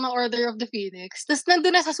nanonood ako ng Order of the Phoenix, tapos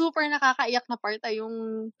nandun na sa super nakakaiyak na part ay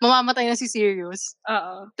yung mamamatay na si Sirius.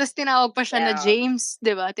 Oo. Tapos tinawag pa siya na James,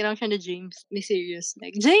 di ba? Tinawag siya na James ni Sirius.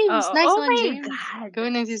 Like, James! Nice one, James! God.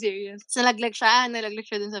 Gawin ng si Sirius. So, nalaglag siya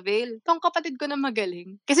dun sa veil. Itong kapatid ko na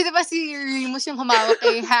magaling. Kasi di ba si Remus yung humawak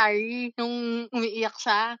kay Harry nung umiiyak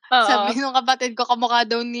siya? Sabi nung kapatid ko, kamukha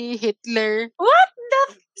daw ni Hitler. What the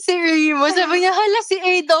Si Remus, sabi niya, hala si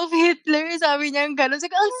Adolf Hitler. Sabi niya gano'n. Sabi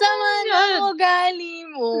ko, ang sama ng ugali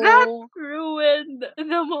mo. That ruined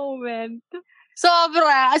the moment.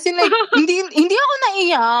 Sobra. As in like, hindi ako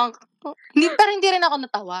naiyak. Hindi rin ako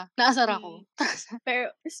natawa. Naasar ako. Pero,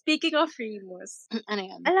 speaking of Remus, ano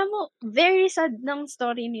yan? alam mo, very sad ng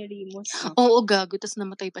story ni Remus. Oo, gago. Tapos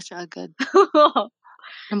namatay pa siya agad.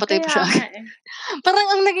 Namatay pa siya agad. Parang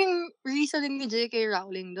ang naging reason din ni J.K.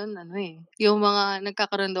 Rowling doon, yung mga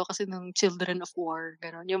nagkakaroon daw kasi ng Children of War,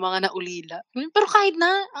 gano'n, yung mga naulila. Pero kahit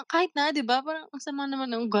na, di ba? Parang ang sama naman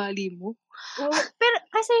ng ugali mo. Pero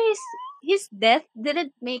kasi his death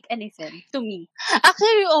didn't make any sense to me.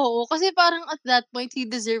 Actually, oo. Kasi parang at that point, he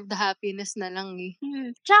deserved the happiness na lang eh.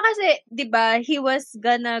 Tsaka kasi, di ba, he was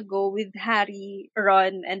gonna go with Harry,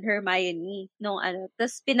 Ron, and Hermione nung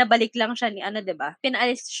Tapos pinabalik lang siya ni di ba?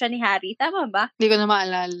 Pinaalis siya ni Harry. Tama ba? Hindi ko na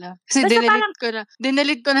maalala. Kasi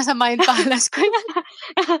dinilit ko na sa Mind Palace ko.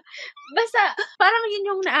 Basta, parang yun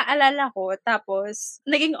yung naaalala ko. Tapos,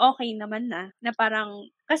 naging okay naman na. Na parang,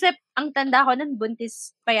 kasi ang tanda ko nun,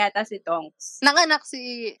 buntis pa yata si Tonks. Nanganak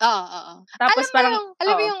si... Oo. Tapos alam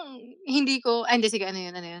mo yung hindi ko... Hindi, sige, ano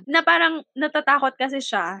yun? Na parang natatakot kasi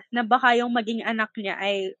siya na baka yung maging anak niya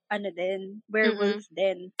ay, werewolf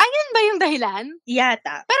din. Ayun ba yung dahilan?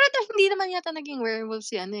 Yata. Pero ito, hindi naman yata naging werewolf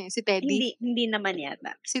si si Teddy. Hindi naman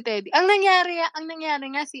yata. Si Teddy. Ang nangyari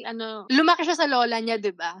nga lumaki siya sa lola niya,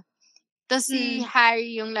 di ba? Tapos si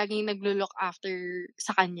Harry yung laging naglo-look after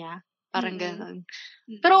sa kanya. Parang gano'n.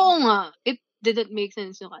 Pero oo nga, it didn't make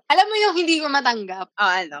sense yung... Alam mo yung hindi ko matanggap?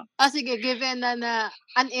 Sige, given na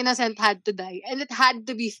an innocent had to die, and it had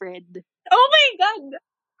to be Fred. Oh my God!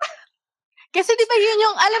 Kasi di ba yun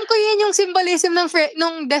yung, alam ko yun yung symbolism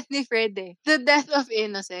nung death ni Fred eh. The death of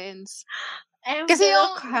innocence. Kasi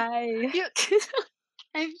yung... cry.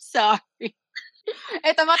 I'm sorry.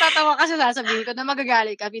 Eto, matatawa ka sa sasabihin ko na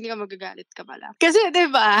magagalit ka, hindi ka magagalit ka pala. Kasi, di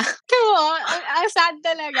ba? Ang sad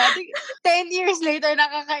talaga. 10 years later,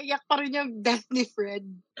 nakakaiyak pa rin yung death ni Fred.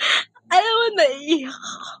 Alam mo,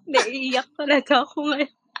 naiiyak talaga ako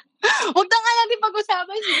ngayon. Huwag na nga natin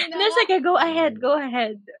pag-usapan. Sige, go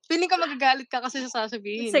ahead. Feeling ka magagalit ka kasi sa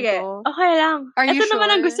sasabihin Sige, ko. okay lang. Are you Ito sure? naman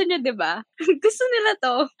ang gusto niya, di ba? Gusto nila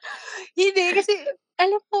to. Hindi, kasi...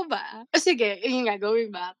 Alam mo ba? Sige, yun nga, going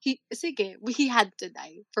back. He had to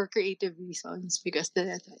die for creative reasons because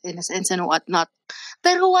the innocence and whatnot.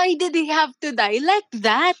 Pero why did he have to die like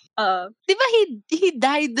that? Di ba he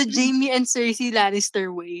died the Jaime and Cersei Lannister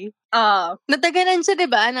way? Nataganan siya, di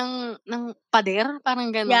ba, ng pader? Parang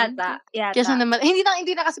gano'n. Yata. Kasi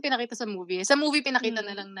hindi na kasi pinakita sa movie. Sa movie, pinakita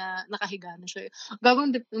na lang na nakahiga na siya.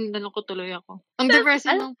 Gagawin, nalungkot tuloy ako. Ang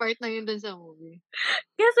depressing ng part na yun dun sa movie.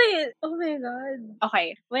 Kasi, oh my God.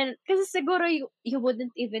 Okay. Well, kasi siguro you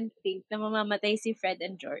wouldn't even think na mamamatay si Fred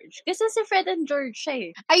and George. Kasi si Fred and George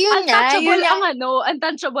siya eh. Ayun nga.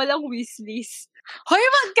 Untouchable ang Weasleys. Hoy,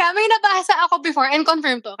 wag ka. May nabasa ako before and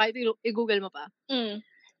confirm to. Kahit i-google mo pa.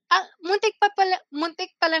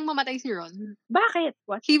 Muntik pa lang mamatay si Ron. Bakit?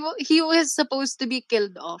 What? He was supposed to be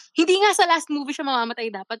killed off. Hindi nga sa last movie siya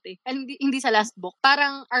mamamatay dapat eh. And hindi sa last book.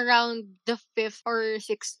 Parang around the 5th or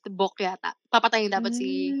 6th book yata. Papatayin dapat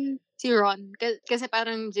si Ron. Kasi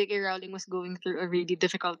parang J.K. Rowling was going through a really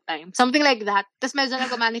difficult time. Something like that. Tapos medyo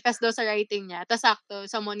nag-manifest daw sa writing niya. Tapos sakto,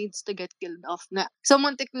 someone needs to get killed off na. So,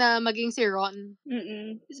 muntik na maging si Ron.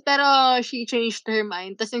 Pero she changed her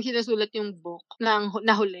mind. Tapos yung sinusulat yung book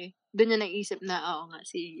nahuli. Doon niya naisip na, oo nga,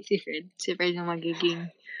 si Fred. Si Fred yung magiging...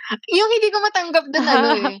 Yung hindi ko matanggap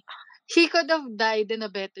doon, he could have died in a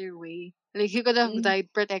better way. Like, he could have Mm. died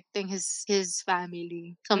protecting his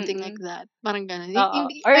family. Something like that. Parang ganun.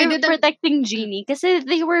 Hindi, Or I didn't... protecting Genie. Kasi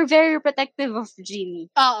they were very protective of Genie.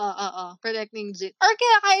 Oo. Protecting Genie. Or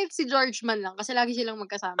kaya kahit si George man lang, kasi lagi silang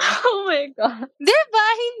magkasama. Oh my God. Diba?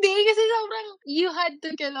 Hindi. Kasi sobrang, you had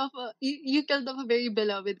to kill off you killed off a very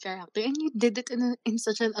beloved character and you did it in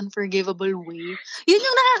such an unforgivable way. Yun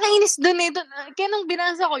yung nakakainis dun eh. Kaya nung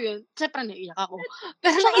binasa ko yun, syempre naiyak ako.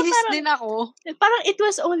 Pero Tsaka nainis parang- din ako. Parang it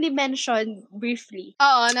was only mentioned briefly.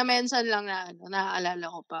 Oo, na-mention lang na naaalala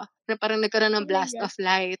ko pa. Na parang nagkaroon ng Oh my blast God. of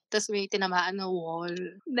light, tapos may tinamaan na wall.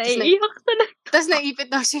 Naiiyak talaga. Tapos naipit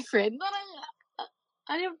daw si Fred. Parang,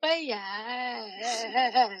 ano ba yan?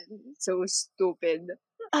 So stupid.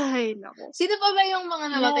 Ay, naku. Sino pa ba yung mga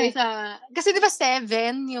namatay sa... Kasi di ba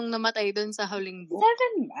 7 yung namatay dun sa huling book?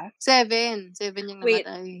 7 ba? 7 yung Wait.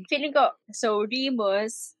 namatay. Feeling ko, so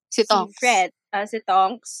Remus, Si Tonks. si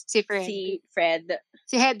Tonks, Si Fred. si Fred,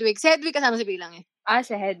 Si Hedwig. Si Hedwig kasama si Bilang eh.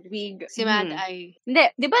 si Hedwig. Si Mad Eye. Hindi,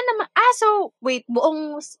 di ba naman, so, wait,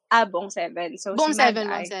 buong 7. So, Buong si Mad 7, Eye.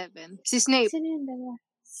 buong 7. Si Snape. Sino yung dalawa?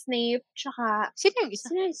 Snape, tsaka, Sino yung isa?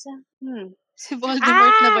 sino yung isa? Si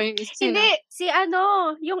Voldemort na ba yung isa? Sino? Hindi, si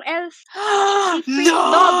yung elf. Si No!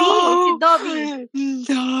 Dobby. Si Dobby.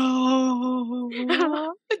 No!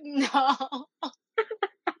 No!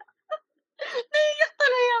 Naiyak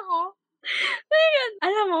tuloy ako. Ayun.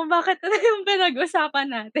 Alam mo, bakit ito yung pinag-usapan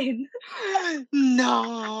natin? No!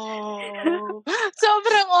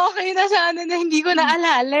 Sobrang okay na sana na hindi ko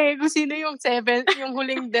naalala eh kung sino yung 7, yung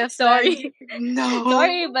huling death. Sorry. No!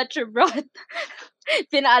 Sorry, but you brought...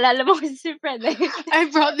 Pinaalala mo kasi si Fred eh. I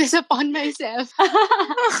brought this upon myself.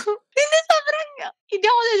 Hindi, sobrang... Hindi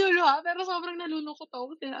ako naluluha, pero sobrang nalulungkot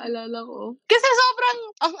ako kasi naalala ko. Kasi sobrang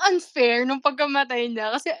ang unfair nung pagkamatay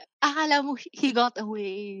niya. Kasi akala mo he got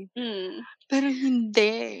away. Pero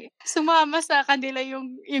hindi. Sumama sa kanila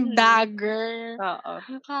yung dagger. Oo.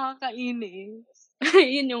 Nakakainis.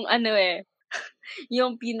 Yun yung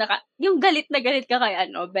yung galit na galit ka kay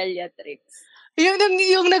Bellatrix.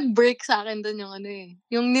 Yung nag-break sa akin dun yung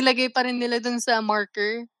yung nilagay pa rin nila dun sa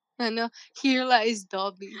marker. Here lies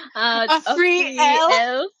Dobby. A free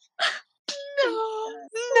elf?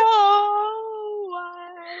 No!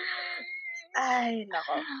 Why? Ay,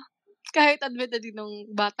 nako. Kahit admittedly nung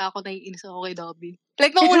bata ako, naiinis ako kay Dobby.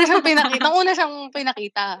 Like, nung una siyang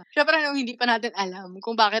pinakita. Siyempre, nung hindi pa natin alam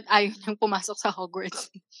kung bakit ayaw niyang pumasok sa Hogwarts.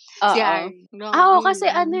 Si Harry. Kasi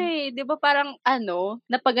di ba parang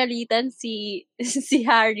napagalitan si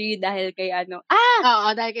Harry dahil kay Oo,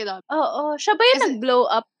 dahil kay Dobby. Oo, siya ba yung nag-blow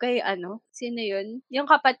up kay sino yun? Yung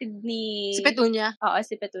kapatid ni... Si Petunia. Oo,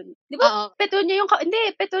 si Petunia. Di ba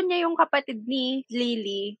Petunia yung kapatid ni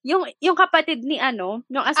Lily. Yung kapatid ni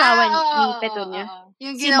yung asawa ni Petunia.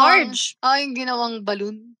 Si Marge. Yung ginawang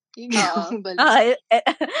balloon. Yung ginawang balloon.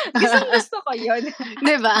 Gusto ko yun.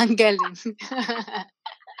 Diba? Ang galing.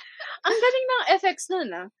 Ang galing ng effects nun,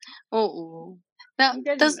 Oo.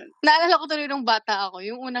 Tapos, naalala ko tuloy nung bata ako,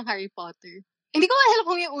 yung unang Harry Potter. Hindi ko alam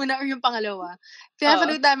kung yung una or yung pangalawa.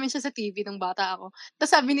 Pinapanood namin siya sa TV nung bata ako.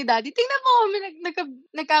 Tapos sabi ni Daddy, tingnan mo,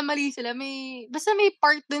 nagkamali sila. Basta may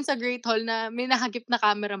part dun sa Great Hall na may nakagip na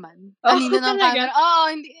cameraman. Kanino ng camera.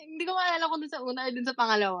 Hindi ko maalala kung dun sa una or dun sa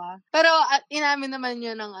pangalawa. Pero inamin naman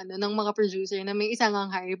yun ng mga producer na may isang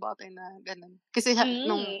Harry Potter na ganun. Kasi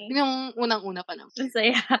yung unang-una pa naman.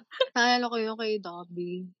 Masaya. Naalala ko yun kay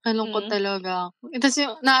Dobby. Nalungkot talaga ako.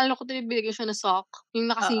 Tapos naalala ko tuloy binigyan siya na sock. Yung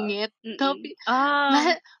nakasingit. Dobby.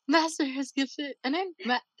 Master has gifted,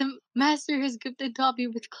 the master has gifted Dobby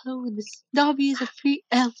with clothes. Dobby is a free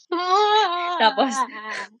elf. Tapos,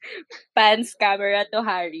 pants camera to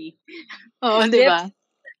Harry. Oo, di ba?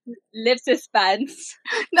 Lips is pants.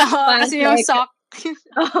 Kasi yung sock.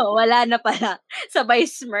 Wala na pala. Sabay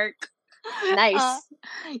smirk. Nice.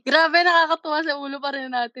 Grabe, nakakatuwa sa ulo pa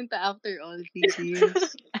rin natin after all these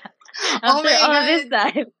years. After all this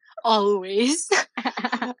time. Always.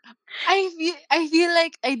 I feel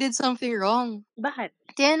like I did something wrong. Bakit?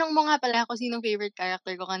 Tinanong mo nga pala ako sinong favorite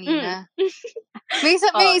character ko kanina. May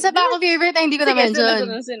isa pa ako favorite na hindi ko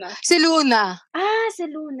na-mention. Si Luna. Si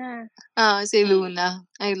Luna. Si Luna.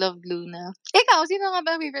 I love Luna. Ikaw, sino nga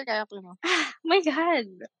ba favorite character mo? My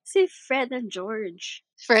God. Si Fred and George.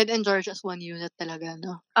 Fred and George as one unit talaga,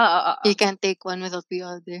 no? You can't take one without the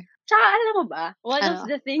other. Tsaka alam mo ba, one of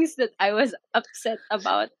the things that I was upset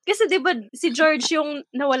about, kasi diba si George yung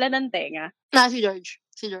nawala ng tenga? Si George.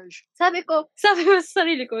 Sabi ko sa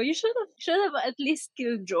sarili ko, you should have at least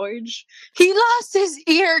killed George. He lost his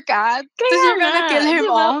ear, Kat. Kaya you're gonna kill him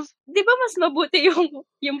off? Di ba mas mabuti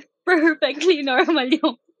yung perfectly normal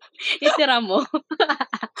yung Itira mo.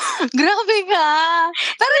 Grabe ka!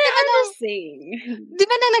 Pero di ba I'm just saying. di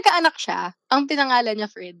ba na nagkaanak siya? Ang pinangalan niya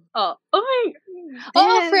Fred. Oh my Oo,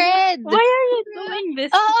 God. Fred! Why are you doing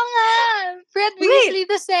this? Oo nga! Fred Wait. Weasley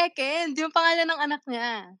the second. Yung pangalan ng anak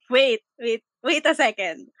niya. Wait a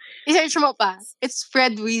second. I-search mo pa. It's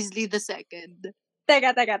Fred Weasley the second.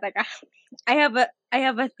 Teka. I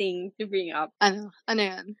have a thing to bring up. Ano? Ano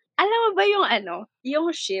yan? Alam mo ba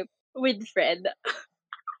yung ship with Fred?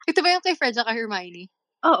 Ito ba yung kay Fred at Hermione?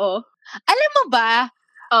 Oo. Alam mo ba?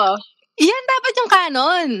 Oo. Yan dapat yung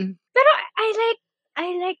canon. Pero I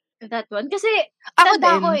like that one kasi Ako tanda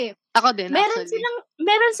din. ko eh. Ako din, Meron actually.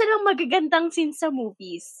 silang magagandang scenes sa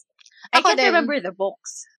movies. I Ako can't din. remember the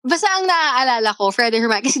books. Basta ang naaalala ko, Fred and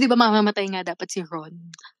Hermione, kasi di ba mamamatay nga dapat si Ron?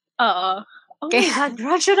 Oo. Oh my Kaya- God,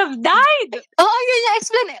 Ron should have died! Oo, yun yung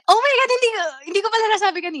explain. Oh my God, hindi ko pala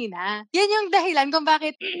nasabi kanina. Yan yung dahilan kung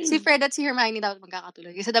bakit si Fred at si Hermione dapat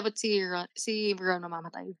magkakatulad. Kasi dapat si Ron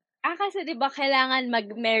mamamatay. Kasi di ba kailangan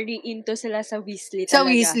mag-marry into sila sa Weasley Sa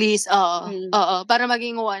talaga? Weasleys, oo. Mm. Oo, para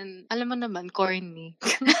maging one. Alam mo naman, corny.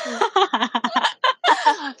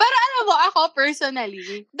 Pero alam mo, ako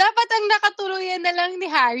personally, dapat ang nakatuluyan na lang ni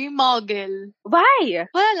Harry, Muggle. Why?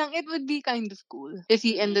 Wala lang, it would be kind of cool if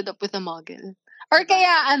he ended up with a Muggle. Or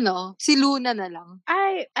kaya si Luna na lang.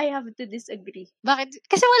 I have to disagree. Bakit?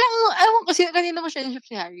 Kasi ewan ko, kanina mo siya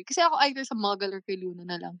si Harry. Kasi ako either sa Muggle or kay Luna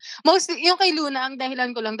na lang. Mostly, yung kay Luna, ang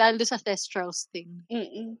dahilan ko lang dahil doon sa Thestrals thing.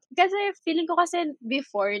 Kasi feeling ko kasi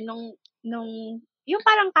before, nung yung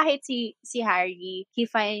parang kahit si Harry, he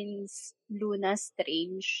finds Luna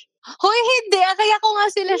strange. Hoy, hindi. Kaya ko nga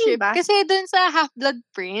sila Hindi ship. ba? Kasi doon sa Half-Blood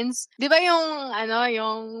Prince, di ba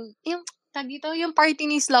yung tag dito, yung party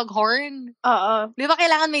ni Slughorn. Oo. Di ba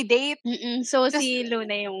kailangan may date? So, Tas- si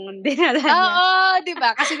Luna yung dinala niya. Oo, di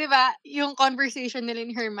ba? Kasi di ba, yung conversation nila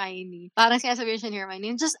ni Hermione, parang sinasabihin siya ni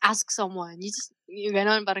Hermione, just ask someone. Yung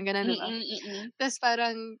ganon, parang ganon, di ba? Tapos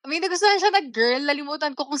parang, may nagustuhan siya na girl,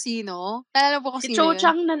 nalimutan ko kung sino. Nalala po kung Si sino Cho yun.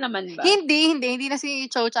 Chang na naman ba? Hindi na si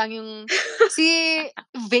Cho Chang yung, si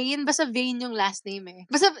Vane, basta Vane yung last name eh.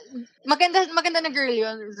 Basta, maganda na girl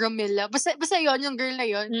yun, Romilla. Basta yun, yung girl na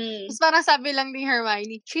yun. Tapos parang sabi lang ni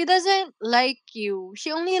Hermione, she doesn't like you.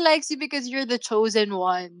 She only likes you because you're the chosen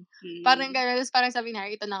one. Parang gano'n. Tapos parang sabi ni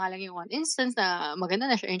Harry, ito na nga lang yung one instance na maganda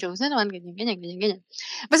na siya yung chosen one, ganyan.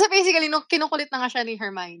 Basta basically, nung kinukulit na nga siya ni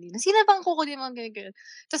Hermione, na sino bang kukulit mo, ganyan.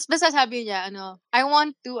 Tapos basta sabi niya, I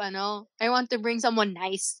want to bring someone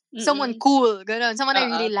nice. Someone cool, gano'n. Someone I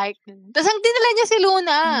really like. Tapos ang dinala niya si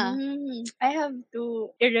Luna. I have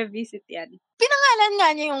to i-revisit yan. Pinangalan nga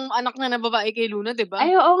niya yung anak na babae kay Luna, di ba?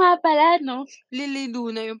 Ay, oo nga pala, no? Lily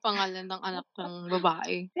Luna yung pangalan ng anak ng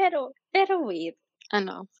babae. Pero wait.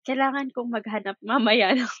 Ano? Kailangan kong maghanap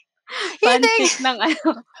mamaya ng Hindi. fanfic ng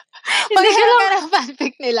Hindi ka lang ng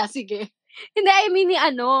fanfic nila, sige. Hindi, I mean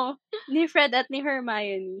ni Fred at ni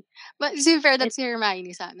Hermione. Si Fred at si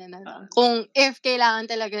Hermione sana na. Kung if kailangan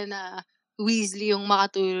talaga na Weasley yung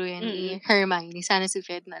makatuluyan ni Hermione, sana si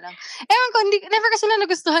Fred na lang. Ewan ko, never kasi sila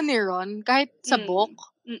nagustuhan ni Ron, kahit sa book.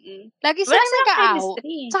 Lagi sila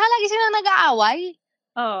nag-aaway. Tsaka lagi sila nag-aaway.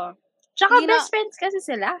 Oo. Tsaka best friends kasi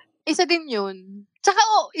sila. Isa din yun. Tsaka,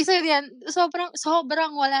 isa din.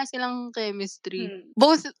 Sobrang wala silang chemistry.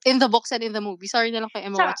 Both in the books and in the movie. Sorry na lang kay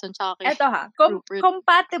Emma Watson tsaka kay Eto Rupert.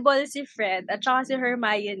 Compatible si Fred at tsaka si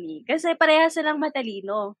Hermione kasi pareha silang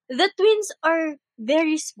matalino. The twins are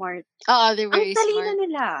very smart. Oo, they're very smart. Ang talino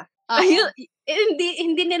nila.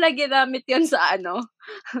 Hindi nila ginamit yun sa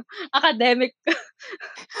academic.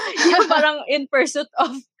 Yung parang in pursuit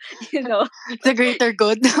of, the greater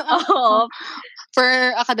good. Oo. For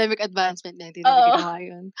academic advancement na, hindi nila ginawa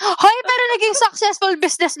yun. Hoy, pero naging successful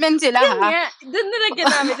businessmen sila, Yun nga, doon nila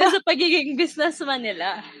ginamit sa pagiging businessman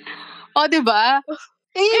nila. Diba?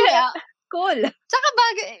 Cool. Tsaka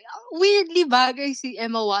weirdly bagay si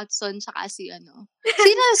Emma Watson tsaka si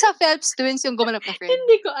Sino sa Phelps twins yung gumanap na Fred?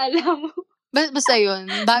 Hindi ko alam. Basta yun.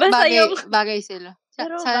 Bagay sila.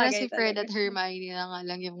 Sana si Fred at Hermione na nga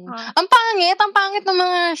lang yung... Ang pangit ng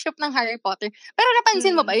mga ship ng Harry Potter. Pero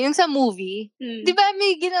napansin mo ba, yung sa movie, di ba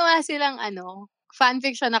may ginawa silang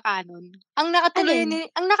fanfiction na canon? Ang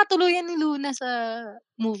nakatuluyan ni Luna sa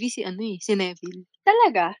movie si Neville.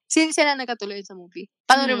 Talaga? Sila nagkatuluyan sa movie.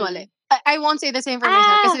 Panoorin mo ulit. I won't say the same for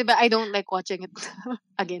myself kasi diba I don't like watching it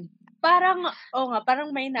again. Parang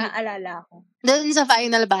may naaalala ako. Doon sa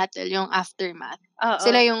final battle, yung aftermath,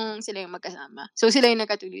 sila yung magkasama. So, sila yung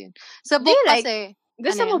nagkatuluyan. Sa book kasi,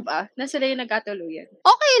 Gusto Ano mo ba na sila yung nagkatuluyan?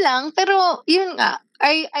 Okay lang, pero yun nga,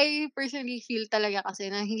 I personally feel talaga kasi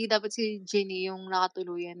na hindi dapat si Ginny yung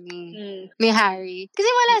nakatuluyan ni Harry. Kasi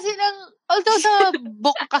wala silang, although sa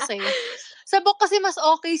book kasi mas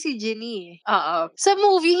okay si Ginny eh. Oo. Sa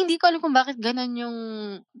movie, hindi ko alam kung bakit ganun yung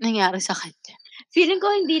nangyari sa kanya. Feeling ko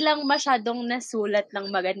hindi lang masyadong nasulat ng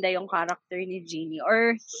maganda yung character ni Ginny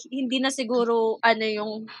or hindi na siguro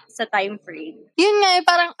yung sa time frame. Yun nga eh,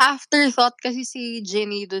 parang afterthought kasi si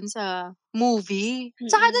Ginny dun sa movie.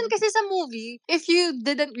 Tsaka dun kasi sa movie, if you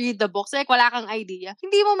didn't read the books, like wala kang idea,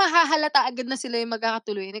 hindi mo mahahalata agad na sila yung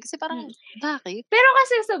magkakatuloy. Kasi parang, bakit? Pero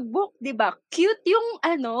kasi sa book, di ba, cute yung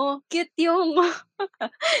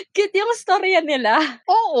cute yung storya nila.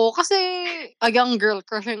 Oo, kasi a young girl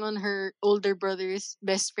crushing on her older brother's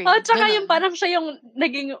best friend. Tsaka Ganon. yung parang siya yung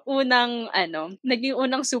naging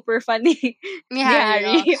unang super fan ni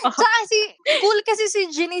Harry. Tsaka cool kasi si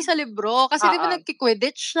Ginny sa libro. Kasi di ba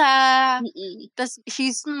nagki-Quidditch siya. Tapos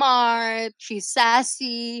she's smart, she's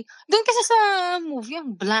sassy. Doon kasi sa movie,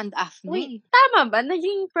 ang bland Wait, tama ba?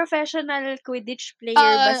 Naging professional Quidditch player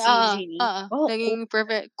ba si Ginny? Naging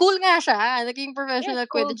cool nga siya. Naging professional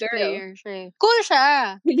cool Quidditch girl. player siya. Cool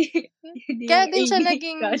siya. Kaya din siya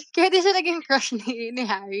naging crush ni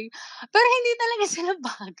Harry. Pero hindi talaga sila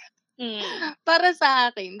bagay. Para sa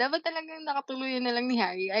akin, dapat talagang nakatuluyan na lang ni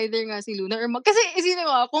Harry. Either nga si Luna or kasi isipin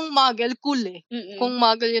mo, kung Muggle, cool eh. Kung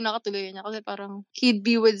Muggle yung nakatuluyan niya. Kasi parang he'd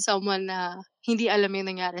be with someone na hindi alam yung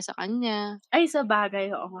nangyari sa kanya. Ay, sa bagay,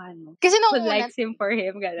 oo nga. Kasi who likes him for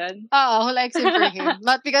him, gano'n? Oo, who likes him for him.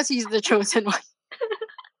 Not because he's the chosen one.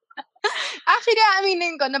 Actually,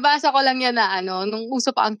 aminin ko, nabasa ko lang yan na nung uso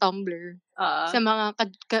pa ang Tumblr. Sa mga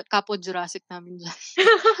kapo Jurassic namin dyan.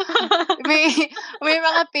 may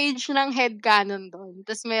mga page ng headcanon doon.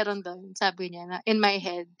 Tapos meron doon, sabi niya na, in my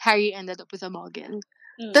head, Harry ended up with a Muggle.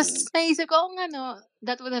 Tapos naisip ko,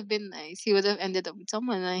 that would have been nice. He would have ended up with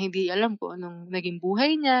someone na hindi alam ko anong naging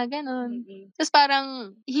buhay niya, ganon. Tapos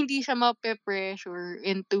parang hindi siya mape-pressure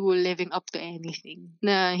into living up to anything.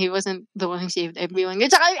 Na he wasn't the one who saved everyone.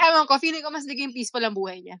 Tsaka, ewan ko, feeling ko mas naging peaceful ang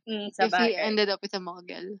buhay niya. If he ended up with a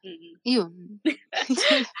Muggle. Yun.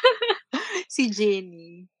 Si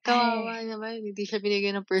Ginny. Kawawa naman. Hindi siya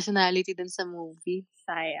binigyan ng personality dun sa movie.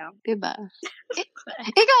 Sayang. Diba?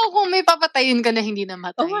 Ikaw, kung may papatayin ka na hindi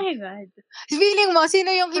namatay. Oh my God. Feeling mo, sino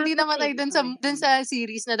yung hindi namatay dun sa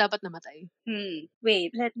series na dapat namatay? Wait,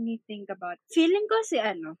 let me think about. Feeling ko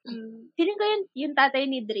feeling ko yung tatay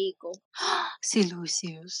ni Draco. Si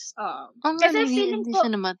Lucius. Kasi hindi siya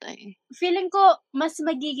namatay. Feeling ko, mas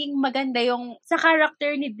magiging maganda yung sa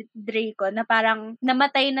character ni Draco na parang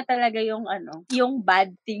namatay na talaga yung yung bad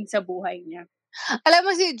thing sa buhay niya. Alam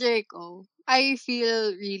mo si Draco, I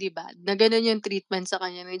feel really bad na ganun yung treatment sa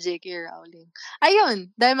kanya ng J.K. Rowling.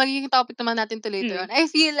 Ayun, dahil magiging topic naman natin to later on, I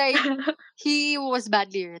feel like he was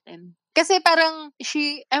badly written. Kasi parang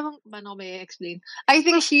paano ko ba i-explain? I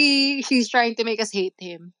think she's trying to make us hate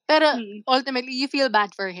him. Pero ultimately, you feel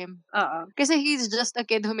bad for him. Kasi he's just a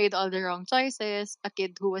kid who made all the wrong choices, a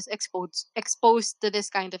kid who was exposed to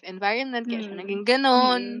this kind of environment, kaya siya naging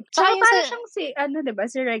ganon. Tsaka parang siyang diba,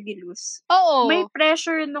 si Regulus. Oo. May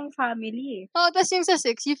pressure nung family eh. Tapos yung sa 6,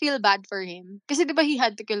 you feel bad for him. Kasi diba he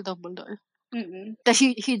had to kill Dumbledore. Tapos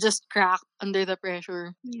he just cracked under the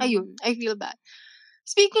pressure. Ayun, I feel bad.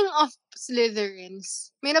 Speaking of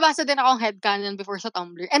Slytherins, may nabasa din akong headcanon before sa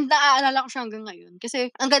Tumblr. And naaalala ko siya hanggang ngayon.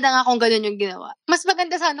 Kasi ang ganda nga kung ganun yung ginawa. Mas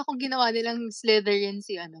maganda sana kung ginawa nilang Slytherin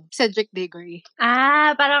si Cedric Diggory.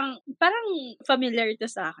 Parang familiar to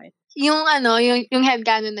sa akin. Yung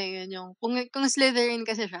headcanon na yun, yung kung Slytherin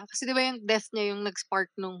kasi siya, kasi di ba yung death niya yung nag-spark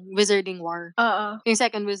nung Wizarding War? Yung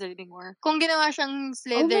second Wizarding War. Kung ginawa siyang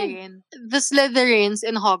Slytherin, the Slytherins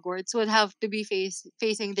in Hogwarts would have to be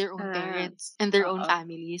facing their own parents and their own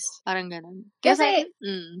families. Parang ganun. Kasi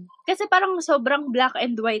parang sobrang black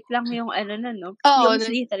and white lang yung yung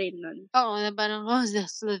Slytherin nun. Oo, na parang, the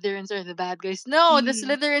Slytherins are the bad guys. No, the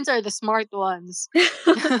Slytherins are the smart ones.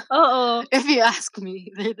 Oo. If you ask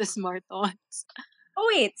me, they're the smart ones. Oh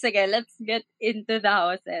wait, sige, let's get into the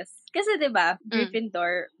houses. Kasi 'di ba,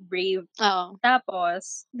 Gryffindor, Brave. Oo.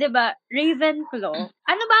 Tapos, 'di ba, Ravenclaw.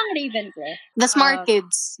 Ano ba ang Ravenclaw? The smart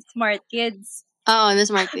kids. Smart kids. Oo, the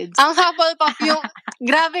smart kids. Ang Hufflepuff yung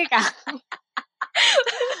grabe ka.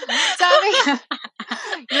 Sabi nga,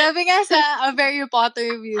 grabe nga sa A Harry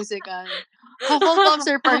Potter musical. Hufflepuffs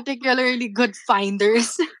are particularly good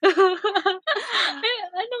finders.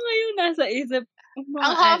 Ano nga yung nasa isip?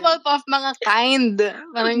 Ang Hufflepuff, mga kind.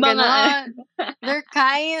 Parang gano'n. They're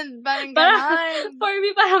kind. Parang gano'n. For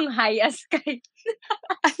me, parang high as kind.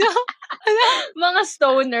 Mga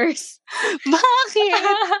stoners. Bakit?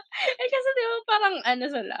 Kasi di ba parang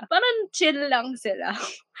sila, parang chill lang sila.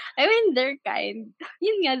 I mean, they're kind.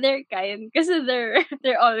 Yun nga, they're kind. Kasi they're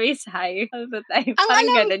always high all the time. Ang Parang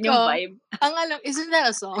alam ganun ko, yung vibe. isn't that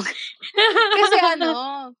a song? Kasi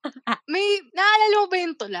may, naalala mo ba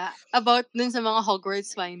yung tula about dun sa mga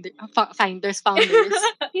Hogwarts founders?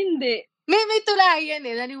 Hindi. May tula yan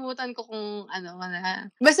nalimutan ko kung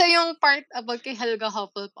basta yung part about kay Helga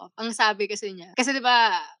Hufflepuff, ang sabi kasi niya, kasi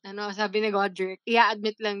diba, sabi ni Godric,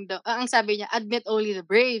 i-admit lang daw, ang sabi niya, admit only the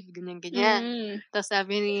brave, ganyan. Tapos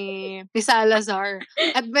sabi ni Salazar,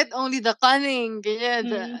 admit only the cunning, ganyan,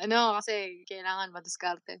 kasi kailangan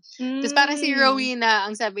madiskarte. Tapos parang si Rowena,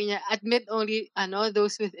 ang sabi niya, admit only,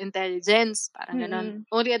 those with intelligence, parang ganon.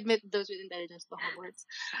 Only admit those with intelligence to Hogwarts.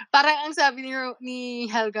 Parang ang sabi ni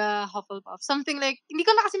Helga Hufflepuff, something like, hindi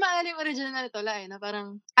ko na kasi maalala yung original na tula na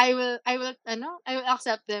parang, I will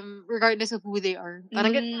accept them regardless of who they are.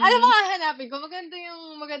 Parang, alam mo, hahanapin ko,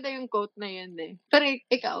 maganda yung quote na yun Pero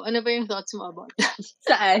ikaw, ano ba yung thoughts mo about that?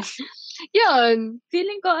 Saan? Yun.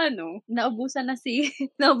 Feeling ko naubusan na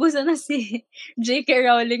si J.K.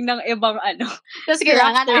 Rowling ng ibang Tapos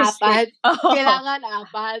kailangan apat. Oh. Kailangan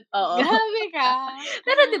apat. Oo. Grabe ka.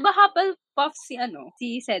 Pero diba Hufflepuff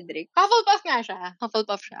si Cedric? Hufflepuff nga siya.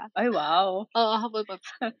 Hufflepuff siya. Ay, wow. Oo, Hufflepuff.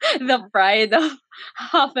 The pride of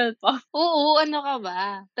Hufflepuff. Oo, ano ka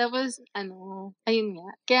ba? Tapos, ayun nga.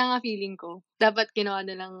 Kaya nga feeling ko, dapat ginawa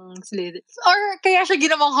nilang Slytherin. Or kaya siya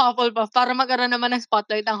ginawang Hufflepuff para magkaroon naman ng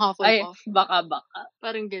spotlight ang Hufflepuff. Ay, baka.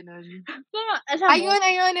 Parang ganun. Ayun.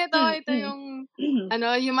 Ito yung,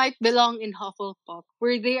 you might belong in Hufflepuff,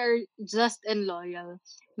 where they are just and loyal.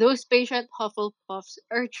 Those patient Hufflepuffs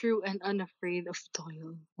are true and unafraid of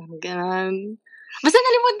toil. Parang ganun. Basta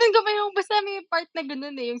nalimutan ko pa basta may part na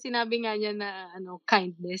ganun yung sinabi nga niya na,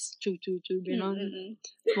 kindness, ganun.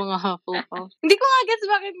 Mga Hufflepuff. Hindi ko nga gets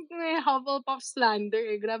bakit may Hufflepuff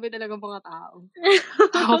slander Grabe talaga mga tao.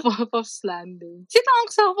 Hufflepuff slander. Si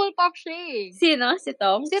Tonks, Hufflepuff siya Sino? Si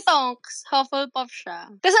Tonks? Si Tonks, Hufflepuff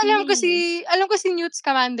siya. Tapos alam ko si Newt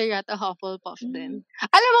Scamander yata Hufflepuff din.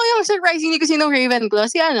 Alam mo yung surprisingly kasi nung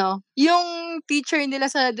Ravenclaw, si yung teacher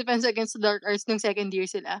nila sa Defense Against the Dark Arts nung second year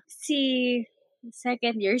sila.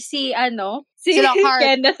 Second year, si Lockhart.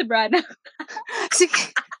 Kenneth Branagh. si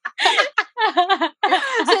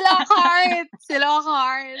Lockhart.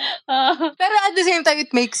 Pero at the same time, it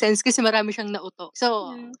makes sense kasi marami siyang nauto. So,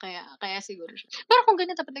 kaya siguro siya. Pero kung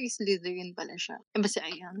ganyan, dapat nag-Slytherin pala siya. Basta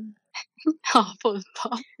ayan.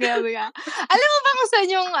 Hufflepuff. Grabe ka. Alam mo ba kung saan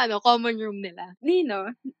yung common room nila? Nino?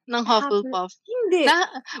 Ng Hufflepuff. Hindi.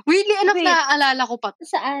 Weirdly enough, naaalala ko pa.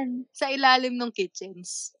 Saan? Sa ilalim ng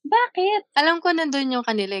kitchens. Bakit? Alam ko nandun yung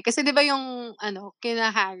kanila Kasi di ba yung,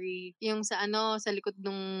 kina Harry, yung sa sa likod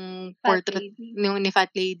nung portrait ni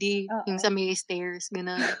Fat Lady, yung sa may stairs,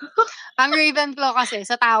 gano'n. Ang Ravenclaw kasi,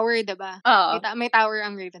 sa tower, di ba? May tower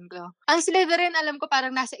ang Ravenclaw. Ang Slytherin, alam ko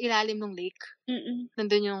parang nasa ilalim ng lake.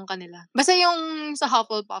 Nandun yung kanila. Basta yung sa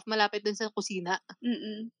Hufflepuff, malapit dun sa kusina.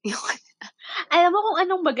 Yung alam mo kung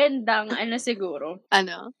anong magandang, siguro?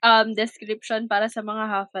 Description para sa mga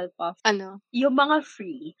Hufflepuff. Yung mga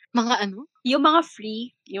free. Mga Yung mga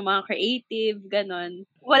free, yung mga creative, ganon.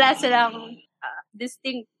 Wala silang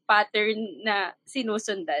distinct pattern na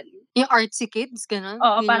sinusundan. Yung artsy kids, gano'n?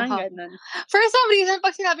 Oo, parang gano'n. For some reason,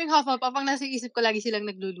 pag sinabing Hufflepuff, ang nasa isip ko lagi silang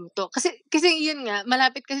nagluluto. Kasi yun nga,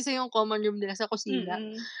 malapit kasi sa yung common room nila sa kusina.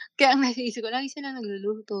 Kaya ang nasa isip ko, lagi silang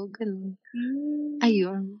nagluluto, gano'n.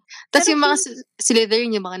 Ayun. Tapos yung mga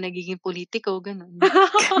Slytherin, yung mga nagiging politiko, gano'n.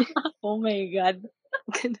 Oh my God.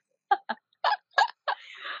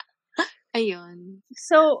 Ayun.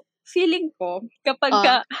 So, feeling ko, kapag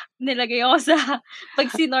nilagay ako pag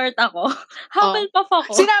sinort ako, Hufflepuff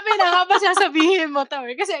ako. Sinabi na nga ba sasabihin mo to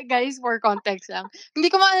Kasi guys, for context lang, hindi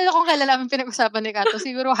ko maalala kung kailan namin pinag-usapan ni Kato.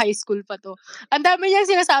 Siguro high school pa to. Ang dami niyang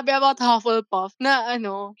sinasabi about Hufflepuff na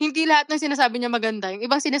hindi lahat ng sinasabi niya maganda. Yung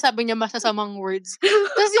ibang sinasabi niya masasamang words.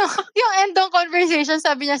 Tapos yung end ng conversation,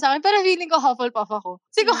 sabi niya sa akin, pero feeling ko Hufflepuff ako.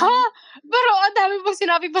 Siguro, pero ang dami pang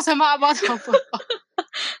sinabi masama about Hufflepuff.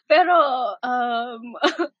 Pero,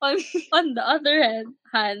 on the other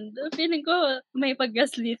hand, feeling ko may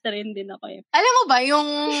pag-Slytherin din ako Alam mo ba, yung,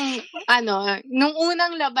 nung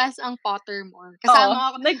unang labas ang Pottermore,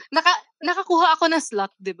 kasama ako, nakakuha ako ng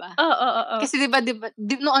slot, di ba? Oo. Kasi di ba,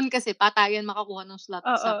 noon kasi, patayan makakuha ng slot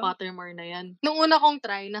sa Pottermore na yan. Nung una kong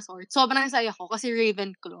try na sort, sobrang saya ko kasi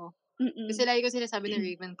Ravenclaw. Kasi lagi ko sinasabi na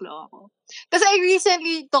Ravenclaw ako. Kasi I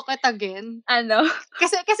recently took it again. Ano?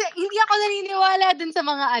 Kasi hindi ako naniniwala dun sa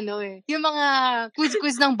mga yung mga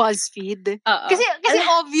quiz ng BuzzFeed. Oo. Kasi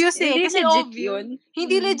obvious Hindi Kasi legit obvious. yun.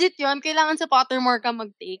 Hindi legit yun. Kailangan sa Pottermore ka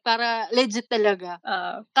mag-take para legit talaga.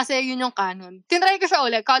 Kasi yun yung canon. Tinry ko siya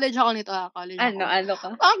ulit. College ako nito. College ako. Ano ka?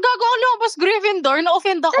 Ang gago ako lumabas Gryffindor.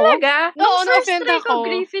 Na-offend ako. Talaga? Oo, Nung first na-offend try ko, ako.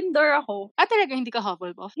 Gryffindor ako. Talaga hindi ka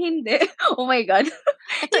Hufflepuff? Hindi. Oh my God.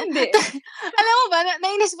 Hindi. Alam mo ba,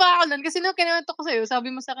 nainis ba ako nun? Kasi nung kinato ko sa'yo,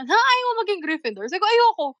 sabi mo sa akin, ayaw mo maging Gryffindor? Sabi ko,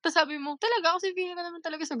 ayoko. Tapos sabi mo, talaga? Kasi feeling ko naman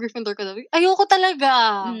talaga sa Gryffindor ka. Ayoko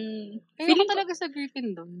talaga. Ayoko talaga sa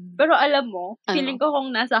Gryffindor. Pero alam mo, feeling ko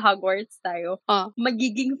kung nasa Hogwarts tayo,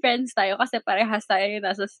 magiging friends tayo kasi parehas tayo yung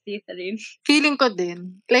nasa Slytherin. Feeling ko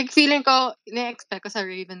din. Like, feeling ko, ina-expect ko sa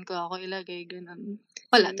Ravenclaw ako ilagay, ganun.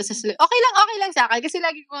 Wala, tapos okay lang sa akin. Kasi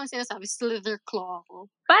lagi ko ang sinasabi, Slytherclaw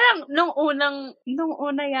ako. Parang nung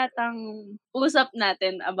una yatang usap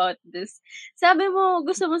natin about this, sabi mo,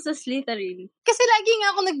 gusto mo sa Slytherin. Kasi lagi nga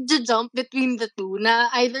ako nag-jump between the two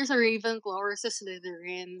na either sa Ravenclaw or sa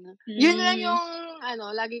Slytherin. Yun lang yung,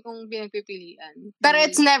 lagi kong pinagpipilian. Pero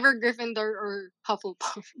it's never Gryffindor or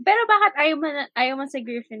Hufflepuff. Pero bakit ayaw mo sa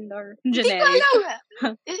Gryffindor? Generic. Hindi ko alam.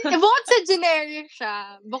 Bukod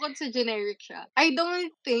sa generic siya, I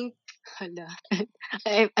don't think,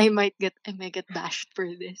 I might get bashed for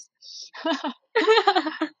this.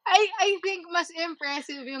 I think mas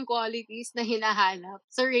impressive yung qualities na hinahanap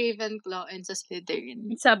sa Ravenclaw and sa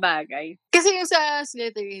Slytherin. Sa bagay. Kasi yung sa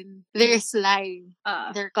Slytherin, they're sly.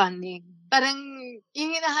 They're cunning. Parang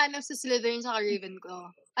yung hinahanap sa Slytherin sa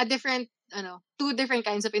Ravenclaw, two different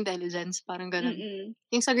kinds of intelligence. Parang ganun.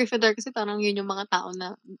 Yung sa Gryffindor kasi parang yun yung mga tao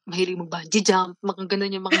na mahilig mag-bungee jump, mga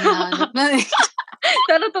ganun yung mga hinahanap na.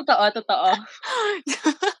 Pero totoo.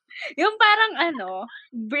 Yung parang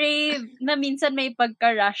brave na minsan may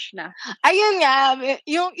pagka-rush na. Ayun nga,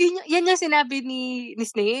 yan yung sinabi ni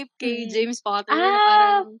Snape kay James Potter na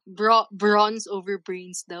parang bronze over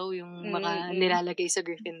brains daw yung mga nilalagay sa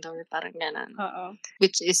Gryffindor, parang ganun.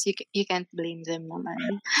 Which is, you can't blame them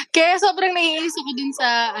naman. Kaya sobrang naiinis ako dun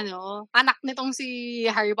sa, anak nitong si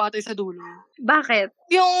Harry Potter sa dulo.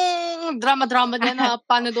 Bakit? Yung drama-drama niya na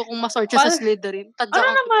paano daw kung masort siya sa Slytherin.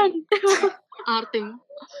 Naman? Arting.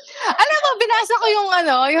 Alam mo, binasa ko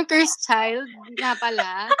yung Cursed Child nga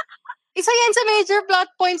pala. Isa yan sa major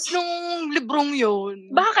plot points nung librong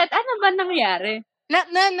yun. Bakit? Ano ba nangyari?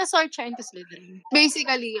 Na-sort siya into Slytherin.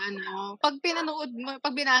 Basically,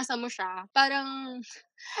 pag binasa mo siya, parang,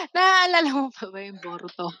 naaalala mo pa ba yung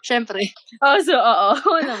Boruto? Siyempre.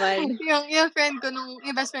 Oo naman. yung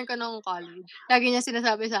best friend ko nung college, lagi niya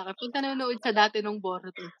sinasabi sa akin, pag nanonood siya dati nung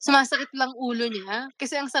Boruto, sumasakit lang ulo niya,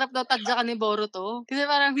 kasi ang sarap daw tadyakan ni Boruto. Kasi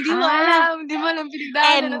parang, hindi mo alam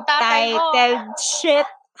pinagdaanan ng tatay ko. Entitled shit.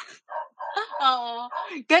 Oo.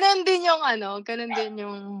 Ganon din yung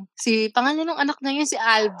pangalan ng anak na yun, si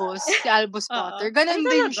Albus Potter. Ganon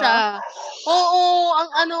din siya. Oo,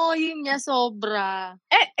 ang yun niya sobra.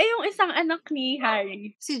 Yung isang anak ni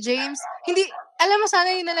Harry. Si James, hindi, alam mo sana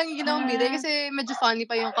yun na lang yung ginawang bida kasi medyo funny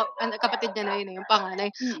pa yung kapatid niya na yun, yung panganay.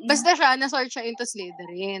 Basta siya, nasort siya into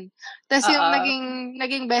Slytherin. Tapos yung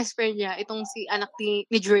naging best friend niya, itong si anak ni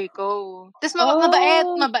Draco. Tapos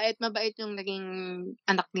mabait yung naging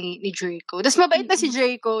anak ni Draco. Tapos mabait na si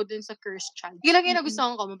Draco dun sa Cursed Child. Yun lang yung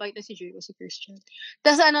nagustuhan ko, mabait na si Draco sa Cursed Child.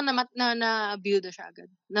 Tapos na-build siya agad.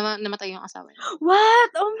 Namatay yung asawa niya. What?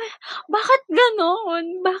 Bakit ganon?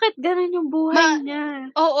 Bakit ganon yung buhay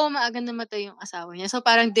niya? Oo, maaga namatay yung asawa niya. So,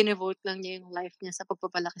 parang dinevote lang niya yung life niya sa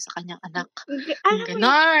pagpapalaki sa kanyang anak.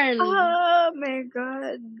 Ganon. Oh my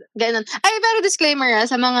God. Ganon. Ay, pero disclaimer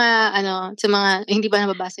sa mga hindi pa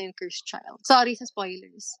nababasa yung Cursed Child. Sorry sa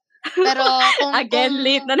spoilers. Pero again,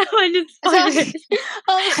 late na naman yung spoilers.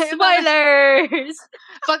 Okay, spoilers!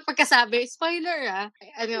 Pagkasabi, spoiler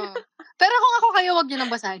Pero kung ako kayo, wag niyo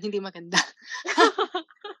nang basahin, hindi maganda.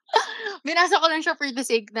 Binasa ko lang siya for the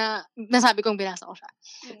sake na nasabi kong binasa ko siya.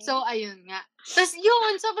 So, ayun nga. Tapos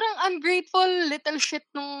yun, sobrang ungrateful little shit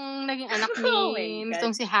nung naging anak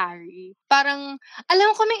nitong si Harry. Parang,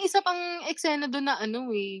 alam ko may isa pang eksena doon na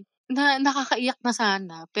na nakakaiyak na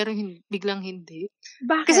sana, pero biglang hindi.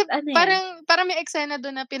 Bakit? Kasi parang may eksena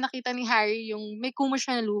doon na pinakita ni Harry yung may kumot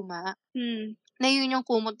siya na luma. Na yun yung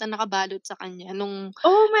kumot na nakabalot sa kanya nung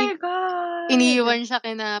oh my God! Iniiwan siya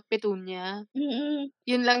kina Petunia.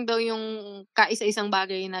 Yun lang daw yung kaisa-isang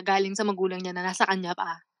bagay na galing sa magulang niya na nasa kanya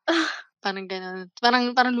pa. Parang gano'n.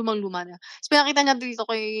 Parang lumang-luma na. Tapos pinakita niya dito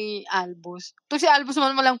kay Albus. Tapos si Albus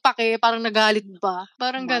naman walang pake, parang nagalit pa.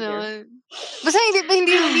 Parang Mother. gano'n. Basta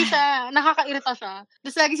hindi siya, nakakairita siya.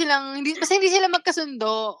 Tapos lagi silang, hindi sila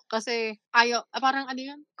magkasundo. Kasi parang ano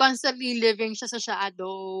yun, constantly living siya sa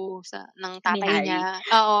shadow ng Ni tatay Harry. niya.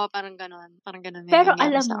 Oo, parang gano'n. Parang gano'n yung Pero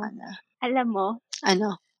nangyari sa kanya. alam mo,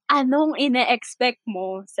 Ano? anong ine-expect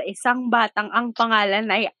mo sa isang batang ang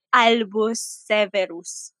pangalan ay Albus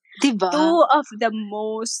Severus? Diba? 2 of the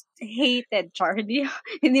most hated,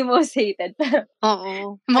 hindi most hated, pero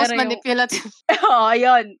Oo. Most pero yung manipulative. oo,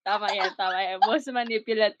 yun. Tama yan. Most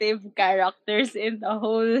manipulative characters in the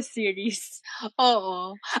whole series.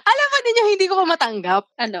 Oo. Alam mo din yung hindi ko pa matanggap?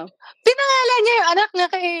 Ano? Pinangalan niya yung anak niya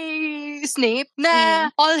kay Snape na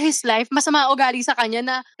all his life, masama ugali sa kanya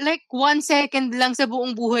na like 1 second lang sa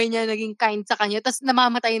buong buhay niya naging kind sa kanya tapos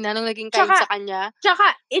namamatay na nung naging kind sa kanya. Tsaka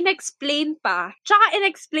inexplain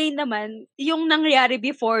naman yung nangyari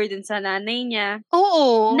before dun sa nanay niya.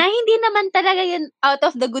 Oo. Na hindi naman talaga yun out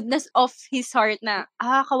of the goodness of his heart na,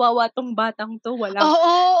 kawawa tong batang to, walang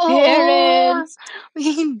parents.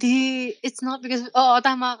 Hindi. It's not because,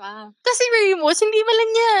 tama ka. Tapos si Remus, hindi man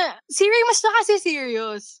lang niya. Si Remus na kasi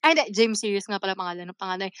serious. Ay, hindi. James Sirius nga pala pangalan.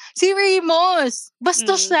 Si Remus!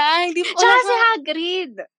 Bastos siya. Hindi mo. Tsaka si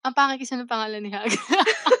Hagrid. Ang pakikisa ng pangalan ni Hagrid.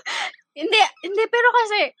 Hindi, pero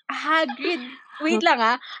kasi Hagrid, wait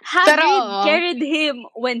lang Hagrid carried him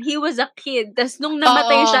when he was a kid. Tas nung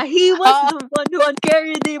namatay siya, he was the one who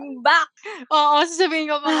carried him back. Oo,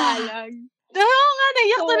 sasabihin ko pangalan. Oo nga,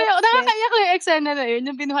 naiyak tuloy ako. Nakakaiyak yung eksena na yun,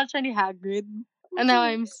 yung binuhat siya ni Hagrid. Now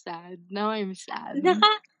I'm sad. Now I'm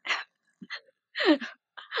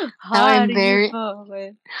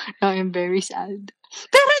very sad.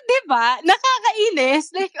 Pero diba,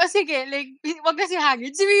 nakakainis. Like, sige, like, wag na si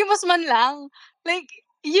Hagrid. Si Remus man lang. Like,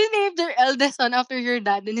 you named your eldest son after your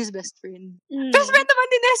dad and his best friend. Best friend naman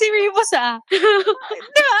din na si Remus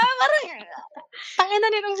diba? Parang, tangina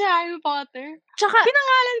nitong si Harry Potter. Tsaka,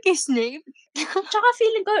 pinangalan kay Snape. Tsaka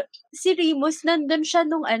feeling ko, si Remus, nandun siya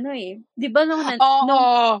nung diba nung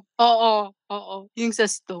Oo. Yung sa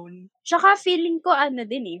stone. Tsaka feeling ko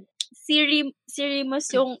din si Remus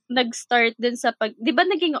yung nag-start dun sa diba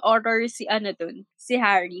naging horror si dun? Si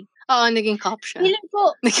Harry. Oo, naging cop siya. Feeling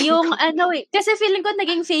ko, yung kasi feeling ko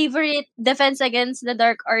naging favorite Defense Against the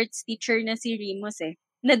Dark Arts teacher na si Remus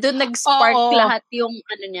Na doon nag-spark lahat yung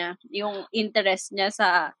niya, yung interest niya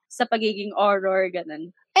sa pagiging horror,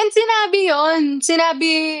 ganun. And sinabi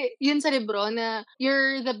yun sa libro na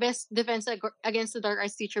you're the best defense against the dark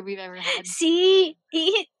arts teacher we've ever had.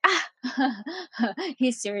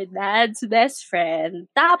 He's your dad's best friend.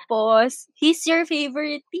 Tapos, he's your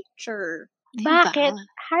favorite teacher. Diba? Bakit?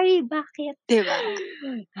 Harry, bakit? Diba?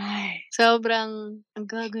 Sobrang, ang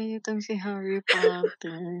gagawin itong si Harry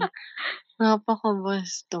Potter.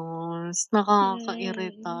 Napakabastos.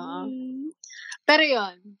 Nakakairita. Pero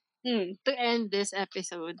yun, to end this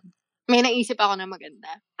episode, may naisip ako na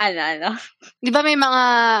maganda. Ano? Di ba may mga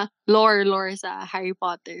lore sa Harry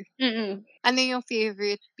Potter? Mm-mm. Ano yung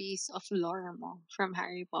favorite piece of lore mo from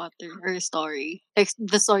Harry Potter or story? Like,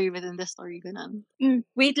 the story within the story, ganun.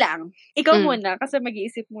 Wait lang. Ikaw muna, kasi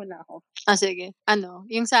mag-iisip muna ako. Sige.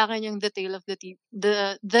 Yung sa akin, yung the tale of the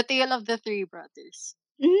tale of the three brothers.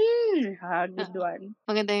 Good one.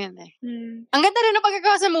 Maganda yun Ang ganda rin ng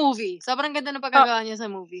pagkagawa sa movie. Sobrang ganda ng pagkagawa niya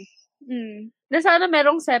sa movie. Na sana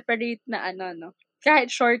merong separate na kahit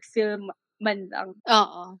short film man lang.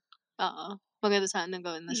 Oo. Maganda sana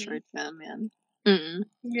gawin na short film yan.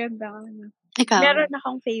 Ganda Ikaw? Meron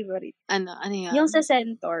akong favorite. Ano yan? Yung sa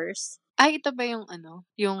Centaurs. Ay, ito ba yung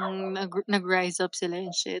yung nag-rise up sila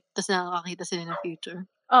and shit, tapos nakakakita sila ng future?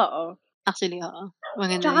 Oo. Actually, oo.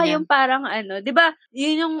 Maganda Tsaka yan. yung parang di ba,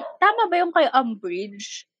 yun yung, tama ba yung kay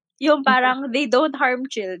Umbridge? Yung parang, they don't harm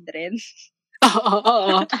children.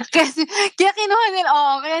 Oo. Kaya kinuha nila,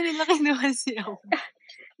 kaya nila kinuha siya.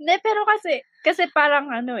 Hindi, pero kasi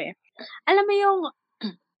parang alam mo yung,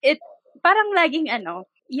 parang laging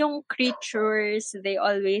yung creatures, they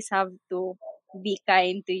always have to be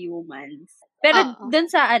kind to humans. Pero dun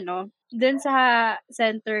sa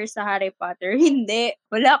center sa Harry Potter, hindi.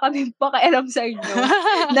 Wala kaming pakialam sa inyo.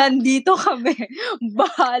 Nandito kami.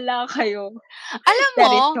 Bahala kayo. Alam mo,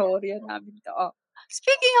 teritoryo namin to.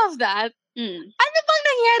 Speaking of that, ano bang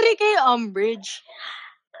nangyari kay Umbridge?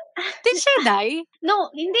 Did she die?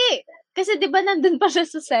 No, hindi. Kasi di ba nandun pa siya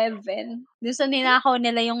sa 7? Doon sa ninakaw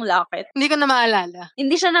nila yung locket. Hindi ko na maalala.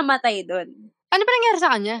 Hindi siya namatay doon. Ano ba nangyari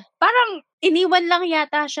sa kanya? Parang iniwan lang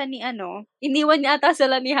yata siya ni iniwan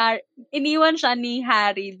siya ni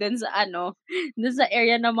Harry dun sa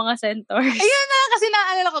area ng mga centaurs. Ayun na, kasi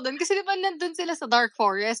naaalala ko dun. Kasi di ba nandun sila sa Dark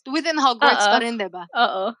Forest, within Hogwarts Oo. pa rin, di ba?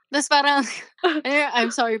 Oo. Tapos parang, I'm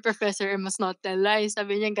sorry, Professor, I must not tell lies.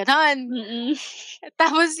 Sabi niya, ganon. Mm.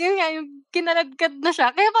 Tapos yun nga, yung kinalagkad na siya.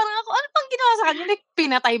 Kaya parang ako, ano pang ginawa sa kanya? Like,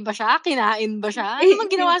 pinatay ba siya? Kinain ba siya? Ano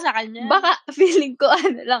bang ginawa sa kanya? Baka feeling ko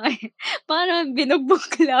lang baka naman binugbog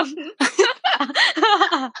lang.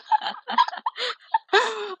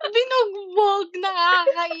 Binugbog,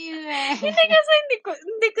 nakakainis. Hindi kasi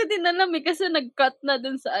hindi ko din alam kasi nag-cut na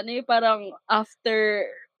dun sa parang after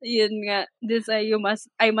yun nga, dun sa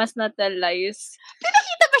I must not tell lies.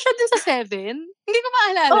 Pinakita ba siya dun sa 7? Hindi ko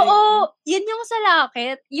maalala Oo, yun yung sa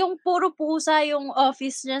Lakit. Yung puro pusa yung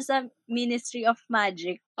office niya sa Ministry of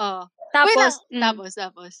Magic. Oo. Tapos,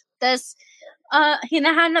 Tapos. Tas,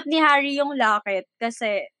 hinahanap ni Harry yung locket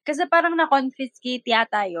kasi parang na-confiscate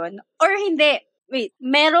yata yun. Or hindi, wait,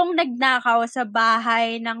 merong nagnakaw sa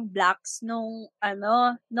bahay ng Blacks nung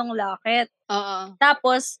locket. Oo.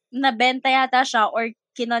 Tapos, nabenta yata siya or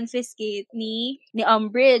kinonfiscate ni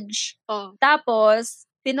Umbridge. Oh. Tapos,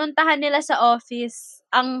 pinuntahan nila sa office,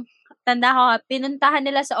 pinuntahan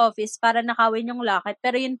nila sa office para nakawin yung locket,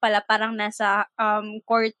 pero yun pala parang nasa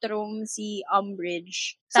courtroom si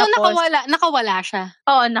Umbridge. So, Tapos, nakawala siya?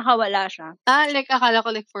 Oo, nakawala siya. Like, akala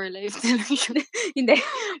ko like for life na lang siya. Hindi.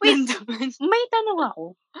 Wait, nandun. may tanong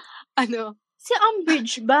ako. Ano? Si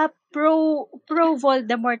Umbridge ba, pro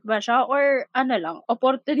Voldemort ba siya or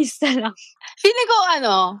opportunista lang? Feeling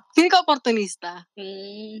ko opportunista.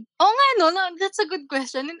 Oo nga, no? That's a good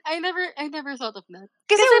question. And I never thought of that.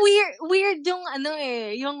 Kasi weird yung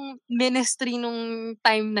yung ministry nung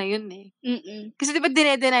time na yun eh. Mm-mm. Kasi diba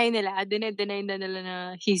dinedeny na nila na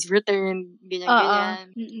he's returned,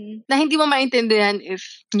 ganyan. Na hindi mo maintindihan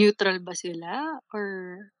if neutral ba sila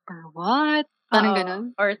or what. Parang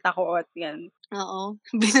ganon. Or takot, yan. Oo.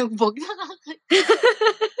 Binugbog.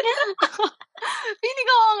 Feeling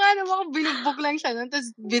ko baka binugbog lang siya nun,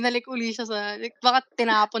 tapos binalik uli siya baka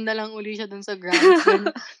tinapon na lang uli siya dun sa grounds.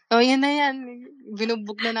 Yan na yan.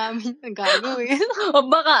 Binugbog na namin yung gagawin. O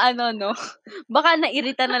baka baka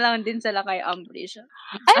nairita na lang din sila kay Umbridge.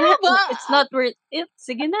 It's not worth it.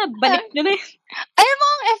 Sige na, balik nyo na yun. Alam mo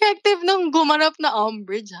ang effective nung gumanap na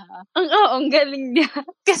Umbridge, ha? Ang galing niya.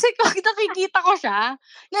 Kasi pag nakikita ko siya,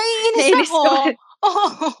 naiinis ako.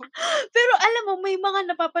 Oo. Pero alam mo, may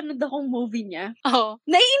mga napapanood akong movie niya. Oo.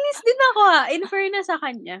 Naiinis din ako in fairness sa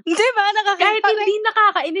kanya. Di ba? Kahit hindi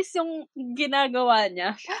nakakainis yung ginagawa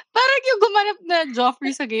niya. Parang yung gumanap na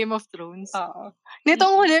Joffrey sa Game of Thrones. Oo.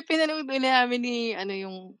 Nitong huli, pinanood namin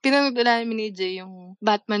ni Jay yung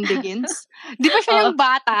Batman Begins. Di ba siya yung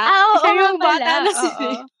bata? Siya yung bata na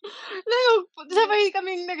sabay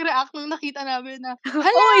kaming nag-react nung nakita namin na,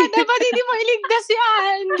 hala, dapat hindi mo iligtas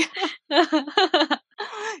yan!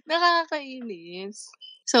 Nakakainis.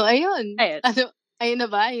 So, ayun. Ayun na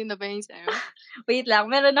ba? Ayun na ba yung sa'yo? Wait lang,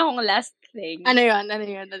 meron akong last thing. Ano yun?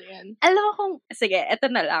 Alam mo sige, eto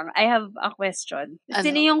na lang. I have a question.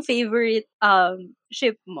 Sino yung favorite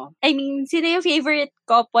ship mo? I mean, sino yung favorite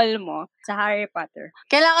couple mo sa Harry Potter?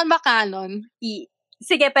 Kailangan ba canon?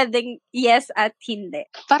 Sige, pwedeng yes at hindi.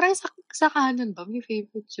 Parang sa canon ba? May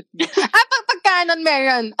favorite ship ba? Pag canon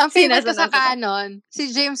meron. Ang favorite ko sa canon, si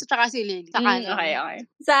James at saka si Lily. Sa canon. Okay.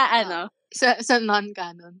 Sa Sa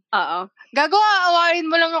non-canon. Oo. Gagawa, awarin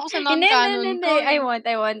mo lang ako sa non-canon. Hindi. I want.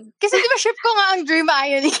 Kasi di ba ship ko nga ang Dream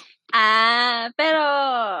Ionic? Pero,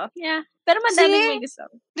 yeah. Pero madaming may gusto.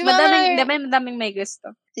 Madaming may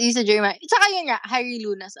gusto. Sa Dream Ionic. Tsaka yun nga, Harry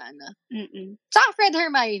Luna sa Tsaka Fred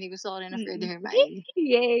Hermione. Gusto ko rin na Fred Hermione.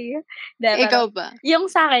 Yay. Ikaw ba? Yung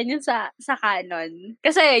sa akin, yung sa canon.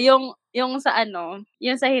 Kasi yung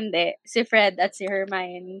sa hindi, si Fred at si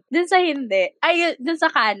Hermione. Dun sa hindi, dun sa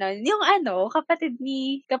canon, yung kapatid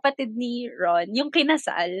ni Ron, yung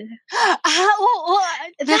kinasal. Oo.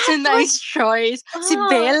 That's a nice choice. Si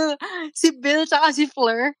Bill tsaka si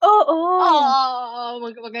Fleur. Oo.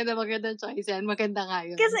 Maganda choice yan. Maganda nga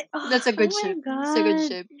yun. Kasi, that's a good ship. It's a good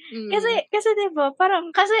ship. Kasi diba,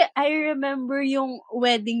 kasi I remember yung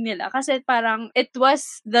wedding nila. Kasi parang, it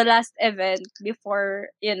was the last event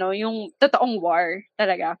before, yung totoong war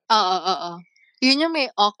talaga. Oo. Yun yung may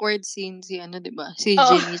awkward scene si diba? Si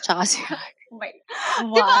Ginny tsaka si Harry. My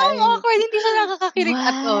Di ba ang why? awkward? Hindi siya nakakakilig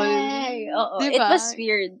at all. Why? Oo, Di it ba? was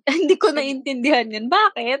weird. Hindi ko naintindihan yun.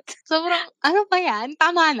 Bakit? Sobrang, ano ba yan?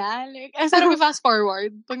 Tama na. Like, ang sarap i-fast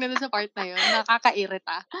forward pag nandun sa part na yun.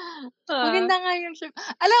 Nakakairita. Maganda nga yung ship.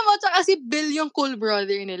 Alam mo, tsaka si Bill yung cool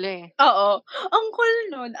brother nila eh. Oo. Ang cool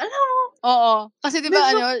nun. Alam mo, Oo. Kasi di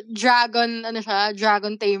ba Medyo- dragon, siya?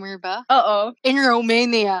 Dragon tamer ba? oo. In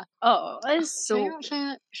Romania. Oo. So,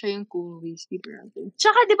 Siya yung cool Weasley brother.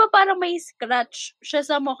 tsaka di ba parang may scratch siya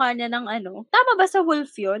sa mukha niya ng ano? Tama ba sa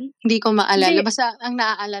wolf yun? Hindi ko maalala. Hindi. Basta ang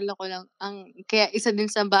naaalala ko lang, kaya isa din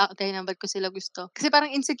sa bakit na ba't ko sila gusto. Kasi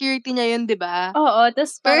parang insecurity niya yun, di ba? Oo.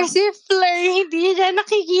 Tapos Pero parang, si Fleur, hindi niya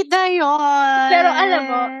nakikita yun. pero alam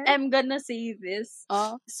mo, I'm gonna say this.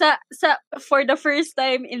 Oh. For the first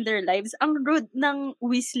time in their lives, ang rude ng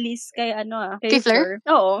Weasleys kay Kay Fleur?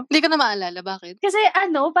 Oo. Hindi ko na maalala. Bakit? Kasi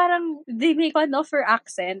parang they make fun of her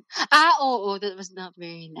accent. Oo. That was not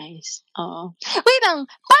very nice. Oo. Wait lang.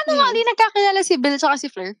 Paano nga hindi nagkakilala si Bill tsaka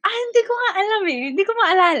si Fleur? Hindi ko nga alam eh. Hindi ko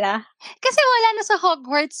maalala. Kasi wala na sa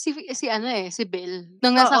Hogwarts si Bill.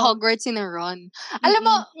 Nung nasa Oo. Hogwarts si Ron. Alam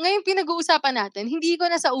mo, ngayon pinag-uusapan natin, hindi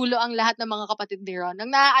ko na sa ulo ang lahat ng mga kapatid ni Ron.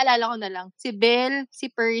 Ang naaalala ko na lang, si Bill,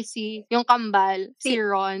 si Percy, yung kambal, si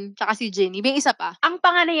Ron, tsaka si Ginny. May isa pa. Ang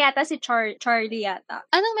panganay yata si Charlie yata.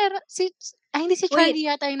 Anong meron? Hindi si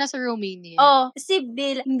Charlie yata yung nasa Romania. Oh, si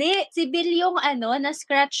Bill. Hindi, si Bill yung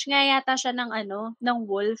na-scratch nga yata siya ng ng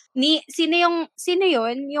wolf. Sino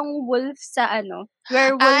yun? Yung wolf sa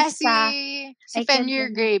werewolf sa... Si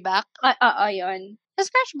Fenrir Greyback. Oo, yun.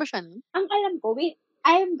 Na-scratch ba siya nun? Ang alam ko, wait,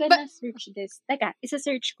 I'm gonna search this. Teka,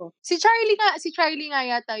 isa-search ko. Si Charlie nga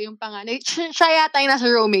yata yung panganay. Siya yata yung nasa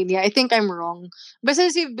Romania. I think I'm wrong. Basta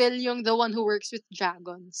si Bill yung the one who works with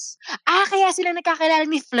dragons. Kaya sila nagkakilala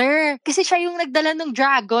ni Fleur. Kasi siya yung nagdala ng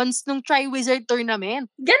dragons nung Triwizard Tournament.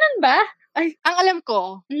 Ganun ba? Ay. Ang alam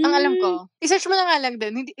ko. I-search mo na nga lang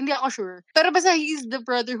din. Hindi ako sure. Pero basta he's the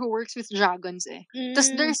brother who works with dragons eh.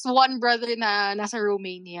 Tapos there's one brother na nasa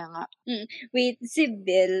Romania nga. Wait, si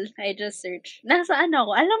Bill, I just searched. Nasa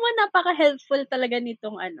ako. Alam mo, napaka-helpful talaga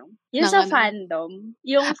nitong yung sa fandom.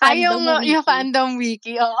 Yung fandom wiki. Yung fandom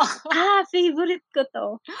wiki, oo. Favorite ko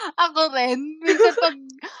to. Ako rin. Minsan pag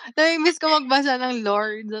nami-miss ko magbasa ng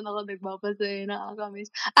lore, doon ako nagbabasa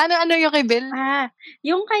nakakamiss. Ano yung kay Bill?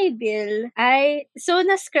 Yung kay Bill,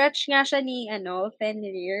 na-scratch nga siya ni,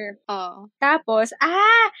 Fenrir. Oo. Tapos,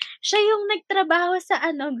 siya yung nagtrabaho sa,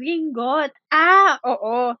 Gringotts.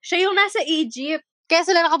 Oo. Siya yung nasa Egypt. Kaya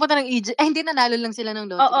sila nakapunta ng Egypt. Hindi, nanalo lang sila ng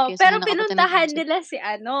lottery. Oo, pero pinuntahan nila si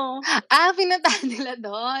pinuntahan nila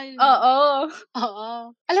doon. Oo.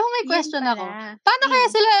 Alam mo, may question ako. Paano kaya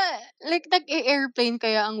sila, nag-airplane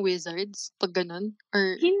kaya ang wizards? Pag ganun?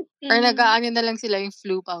 Or nag-aano na lang sila yung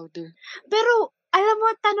flu powder? Pero, alam mo,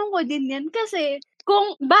 tanong ko din yan kasi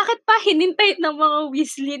kung bakit pa hinintay ng mga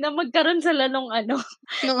Weasley na magkaroon sila na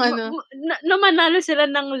manalo sila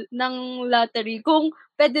ng lottery kung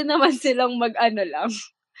pwede naman silang lang.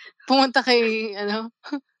 Pumunta kay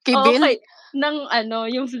Bill?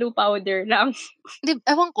 Yung flu powder lang.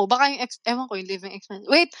 Ewan ko, baka yung living expense.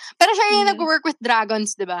 Wait, pero siya yung nag-work with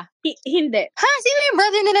dragons, di ba? Hindi. Sino yung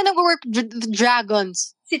brother nila nag-work with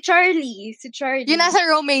dragons? Si Charlie. Yung nasa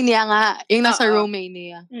Romania nga. Yung nasa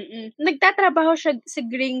Romania. Nagtatrabaho siya sa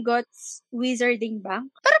Gringotts Wizarding Bank.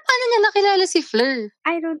 Pero paano niya nakilala si Fleur?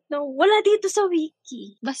 I don't know. Wala dito sa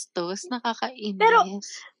wiki. Bastos, nakakainis.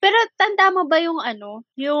 Pero tanda mo ba yung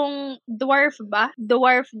yung dwarf ba?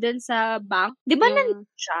 Dwarf din sa bank? Di ba nandito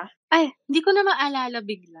siya? Hindi ko na maalala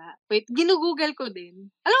bigla. Wait, ginugoogle ko din.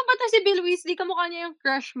 Alam mo ba si Bill Weasley, kamukha niya yung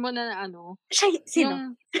crush mo na Siya,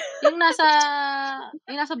 sino? Yung nasa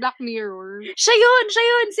Black Mirror. Siya yun,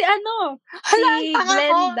 si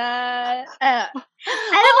Glenda.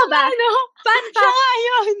 Alam mo ba? Fun fact. Siya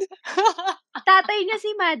yun. Tatay niya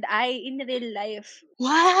si Mad Eye in real life.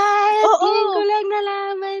 What? Oo. Hindi ko lang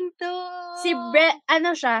nalaman to.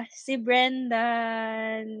 Si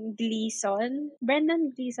Brendan Gleeson.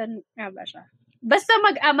 Brendan Gleeson nga ba siya? Basta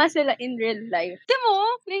mag-ama sila in real life. Di mo?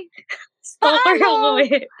 Stalker ako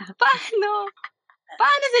eh.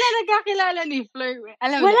 Paano sila nagkakilala ni Fleur?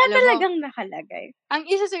 Wala talagang nakalagay. Ang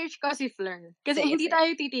isa-search ko si Fleur. Kasi hindi tayo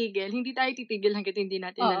titigil hanggat hindi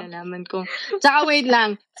natin nalalaman kung... Tsaka wait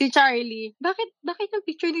lang, si Charlie. Bakit yung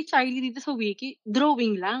picture ni Charlie dito sa wiki?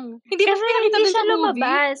 Drawing lang. Hindi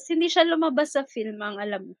siya lumabas sa film, ang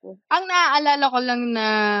alam ko. Ang naaalala ko lang na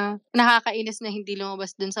nakakainis na hindi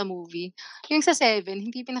lumabas dun sa movie. Yung sa 7,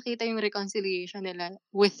 hindi pinakita yung reconciliation nila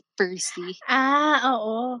with Percy.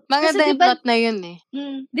 Oo. Maganda yung plot na yun eh.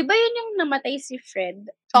 Di ba yun yung namatay si Fred?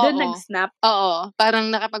 Doon Oo. nag-snap. Oo. Parang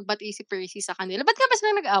nakapagbati si Percy sa kanila. Ba't nga ba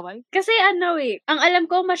sila nag-away? Kasi ang alam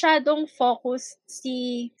ko masyadong focus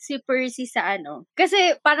si Percy sa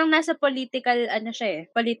kasi parang nasa political siya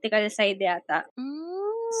political side yata.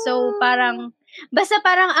 So parang basta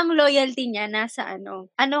parang ang loyalty niya nasa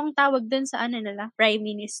anong tawag dun sa nila? Prime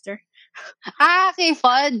Minister. Kay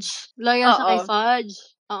Fudge. Loyal siya kay Oo. Fudge.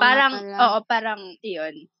 Oo Parang, nga pala. parang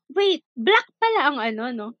yun. Wait, black pala ang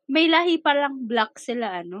no? May lahi palang black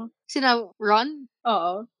sila, Sina Ron?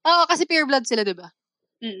 Oo. Oo, kasi pure blood sila, diba?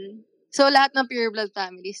 Mm. So, lahat ng pure blood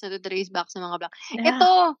families na trace back sa mga black. Yeah,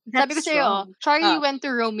 Ito, sabi ko that's sa'yo, wrong. Charlie went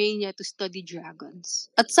to Romania to study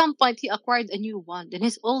dragons. At some point, he acquired a new wand, and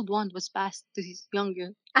his old wand was passed to his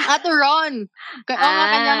younger. To Ron!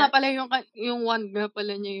 Kanya nga pala yung wand nga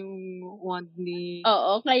pala niya yung wand ni...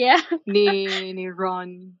 Oo, kaya... ni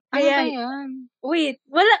Ron. Kaya, ano ba yan? Wait,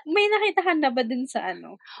 may nakita ka na ba dun sa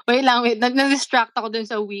Wait. Na-distract ako dun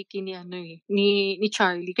sa wiki ni ni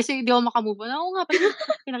Charlie. Kasi hindi ako makamove on. Ako nga pala,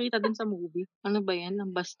 pinakita dun sa movie. Ano ba yan?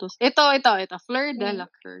 Ang bastos. Ito. Fleur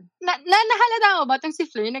Delacour. Nahalata mo ba itong si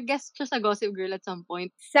Fleur? Nag-guest siya sa Gossip Girl at some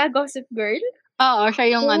point. Sa Gossip Girl? Oo,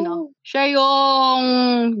 siya yung siya yung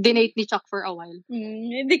dinate ni Chuck for a while.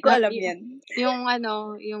 Hindi ko alam yan. Yung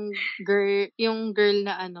girl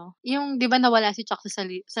na yung 'di ba nawala si Chuck sa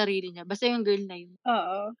sarili niya. Basta yung girl na yun.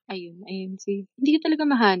 Oo. Ayun, hindi ko talaga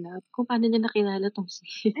mahanap kung paano niya nakilala tong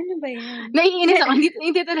si. Ano ba yan? Naiinis ako,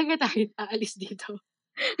 hindi talaga tayo aalis dito.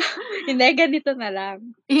 Hindi, ganito na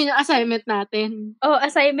lang. Yun yung assignment natin.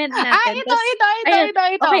 Assignment natin. Ito.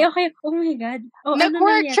 Okay. Oh my God.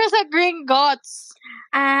 Nag-work siya sa Gringotts.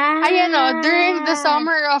 Ayan during the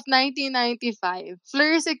summer of 1995,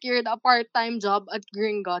 Fleur secured a part-time job at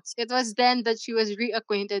Gringotts. It was then that she was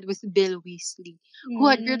reacquainted with Bill Weasley, who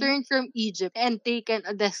had returned from Egypt and taken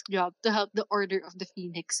a desk job to help the Order of the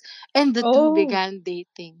Phoenix. And the two began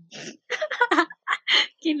dating.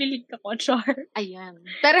 Kinilig ako, Char. Ayan.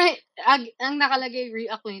 Pero, ang nakalagay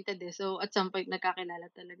reacquainted So, at some point,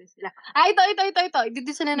 nagkakilala talaga sila. Ito.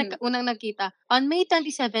 Dito sila unang nagkita. On May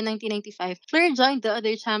 27, 1995, Fleur joined the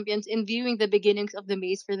other champions in viewing the beginnings of the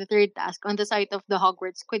maze for the third task on the site of the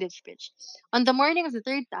Hogwarts Quidditch pitch. On the morning of the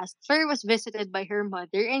third task, Fleur was visited by her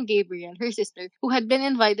mother and Gabrielle, her sister, who had been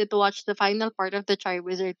invited to watch the final part of the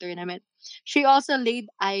Triwizard Tournament. She also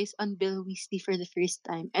laid eyes on Bill Weasley for the first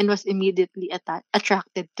time and was immediately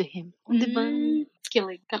attracted to him. Diba?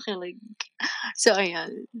 Kakilig. So,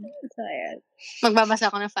 ayan. Magbabasa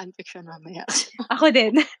ako ng fanfiction mamaya. Ako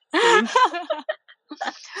din.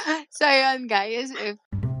 So, ayan guys. If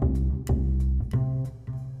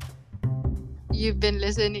you've been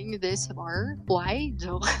listening this far, why?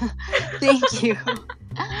 Joke. Thank you.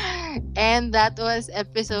 And that was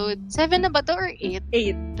episode 7 na ba to or 8?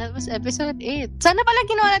 8. That was episode 8. Sana pala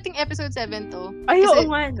ginawa nating episode 7 to. Ay, oo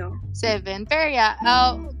nga, no? 7. Pero yeah,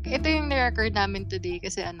 ito yung ni-record namin today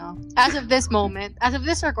kasi as of this moment, as of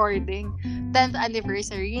this recording, 10th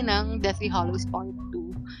anniversary ng Deathly Hallows Part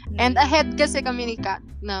 2. And ahead kasi kami ni Kat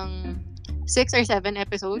ng 6 or 7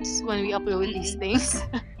 episodes when we upload these things.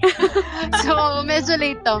 So, medyo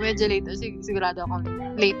late to. Sigurado akong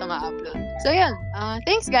late to ma-upload. So, yan.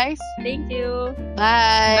 Thanks, guys. Thank you.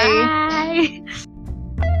 Bye.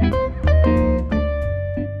 Bye.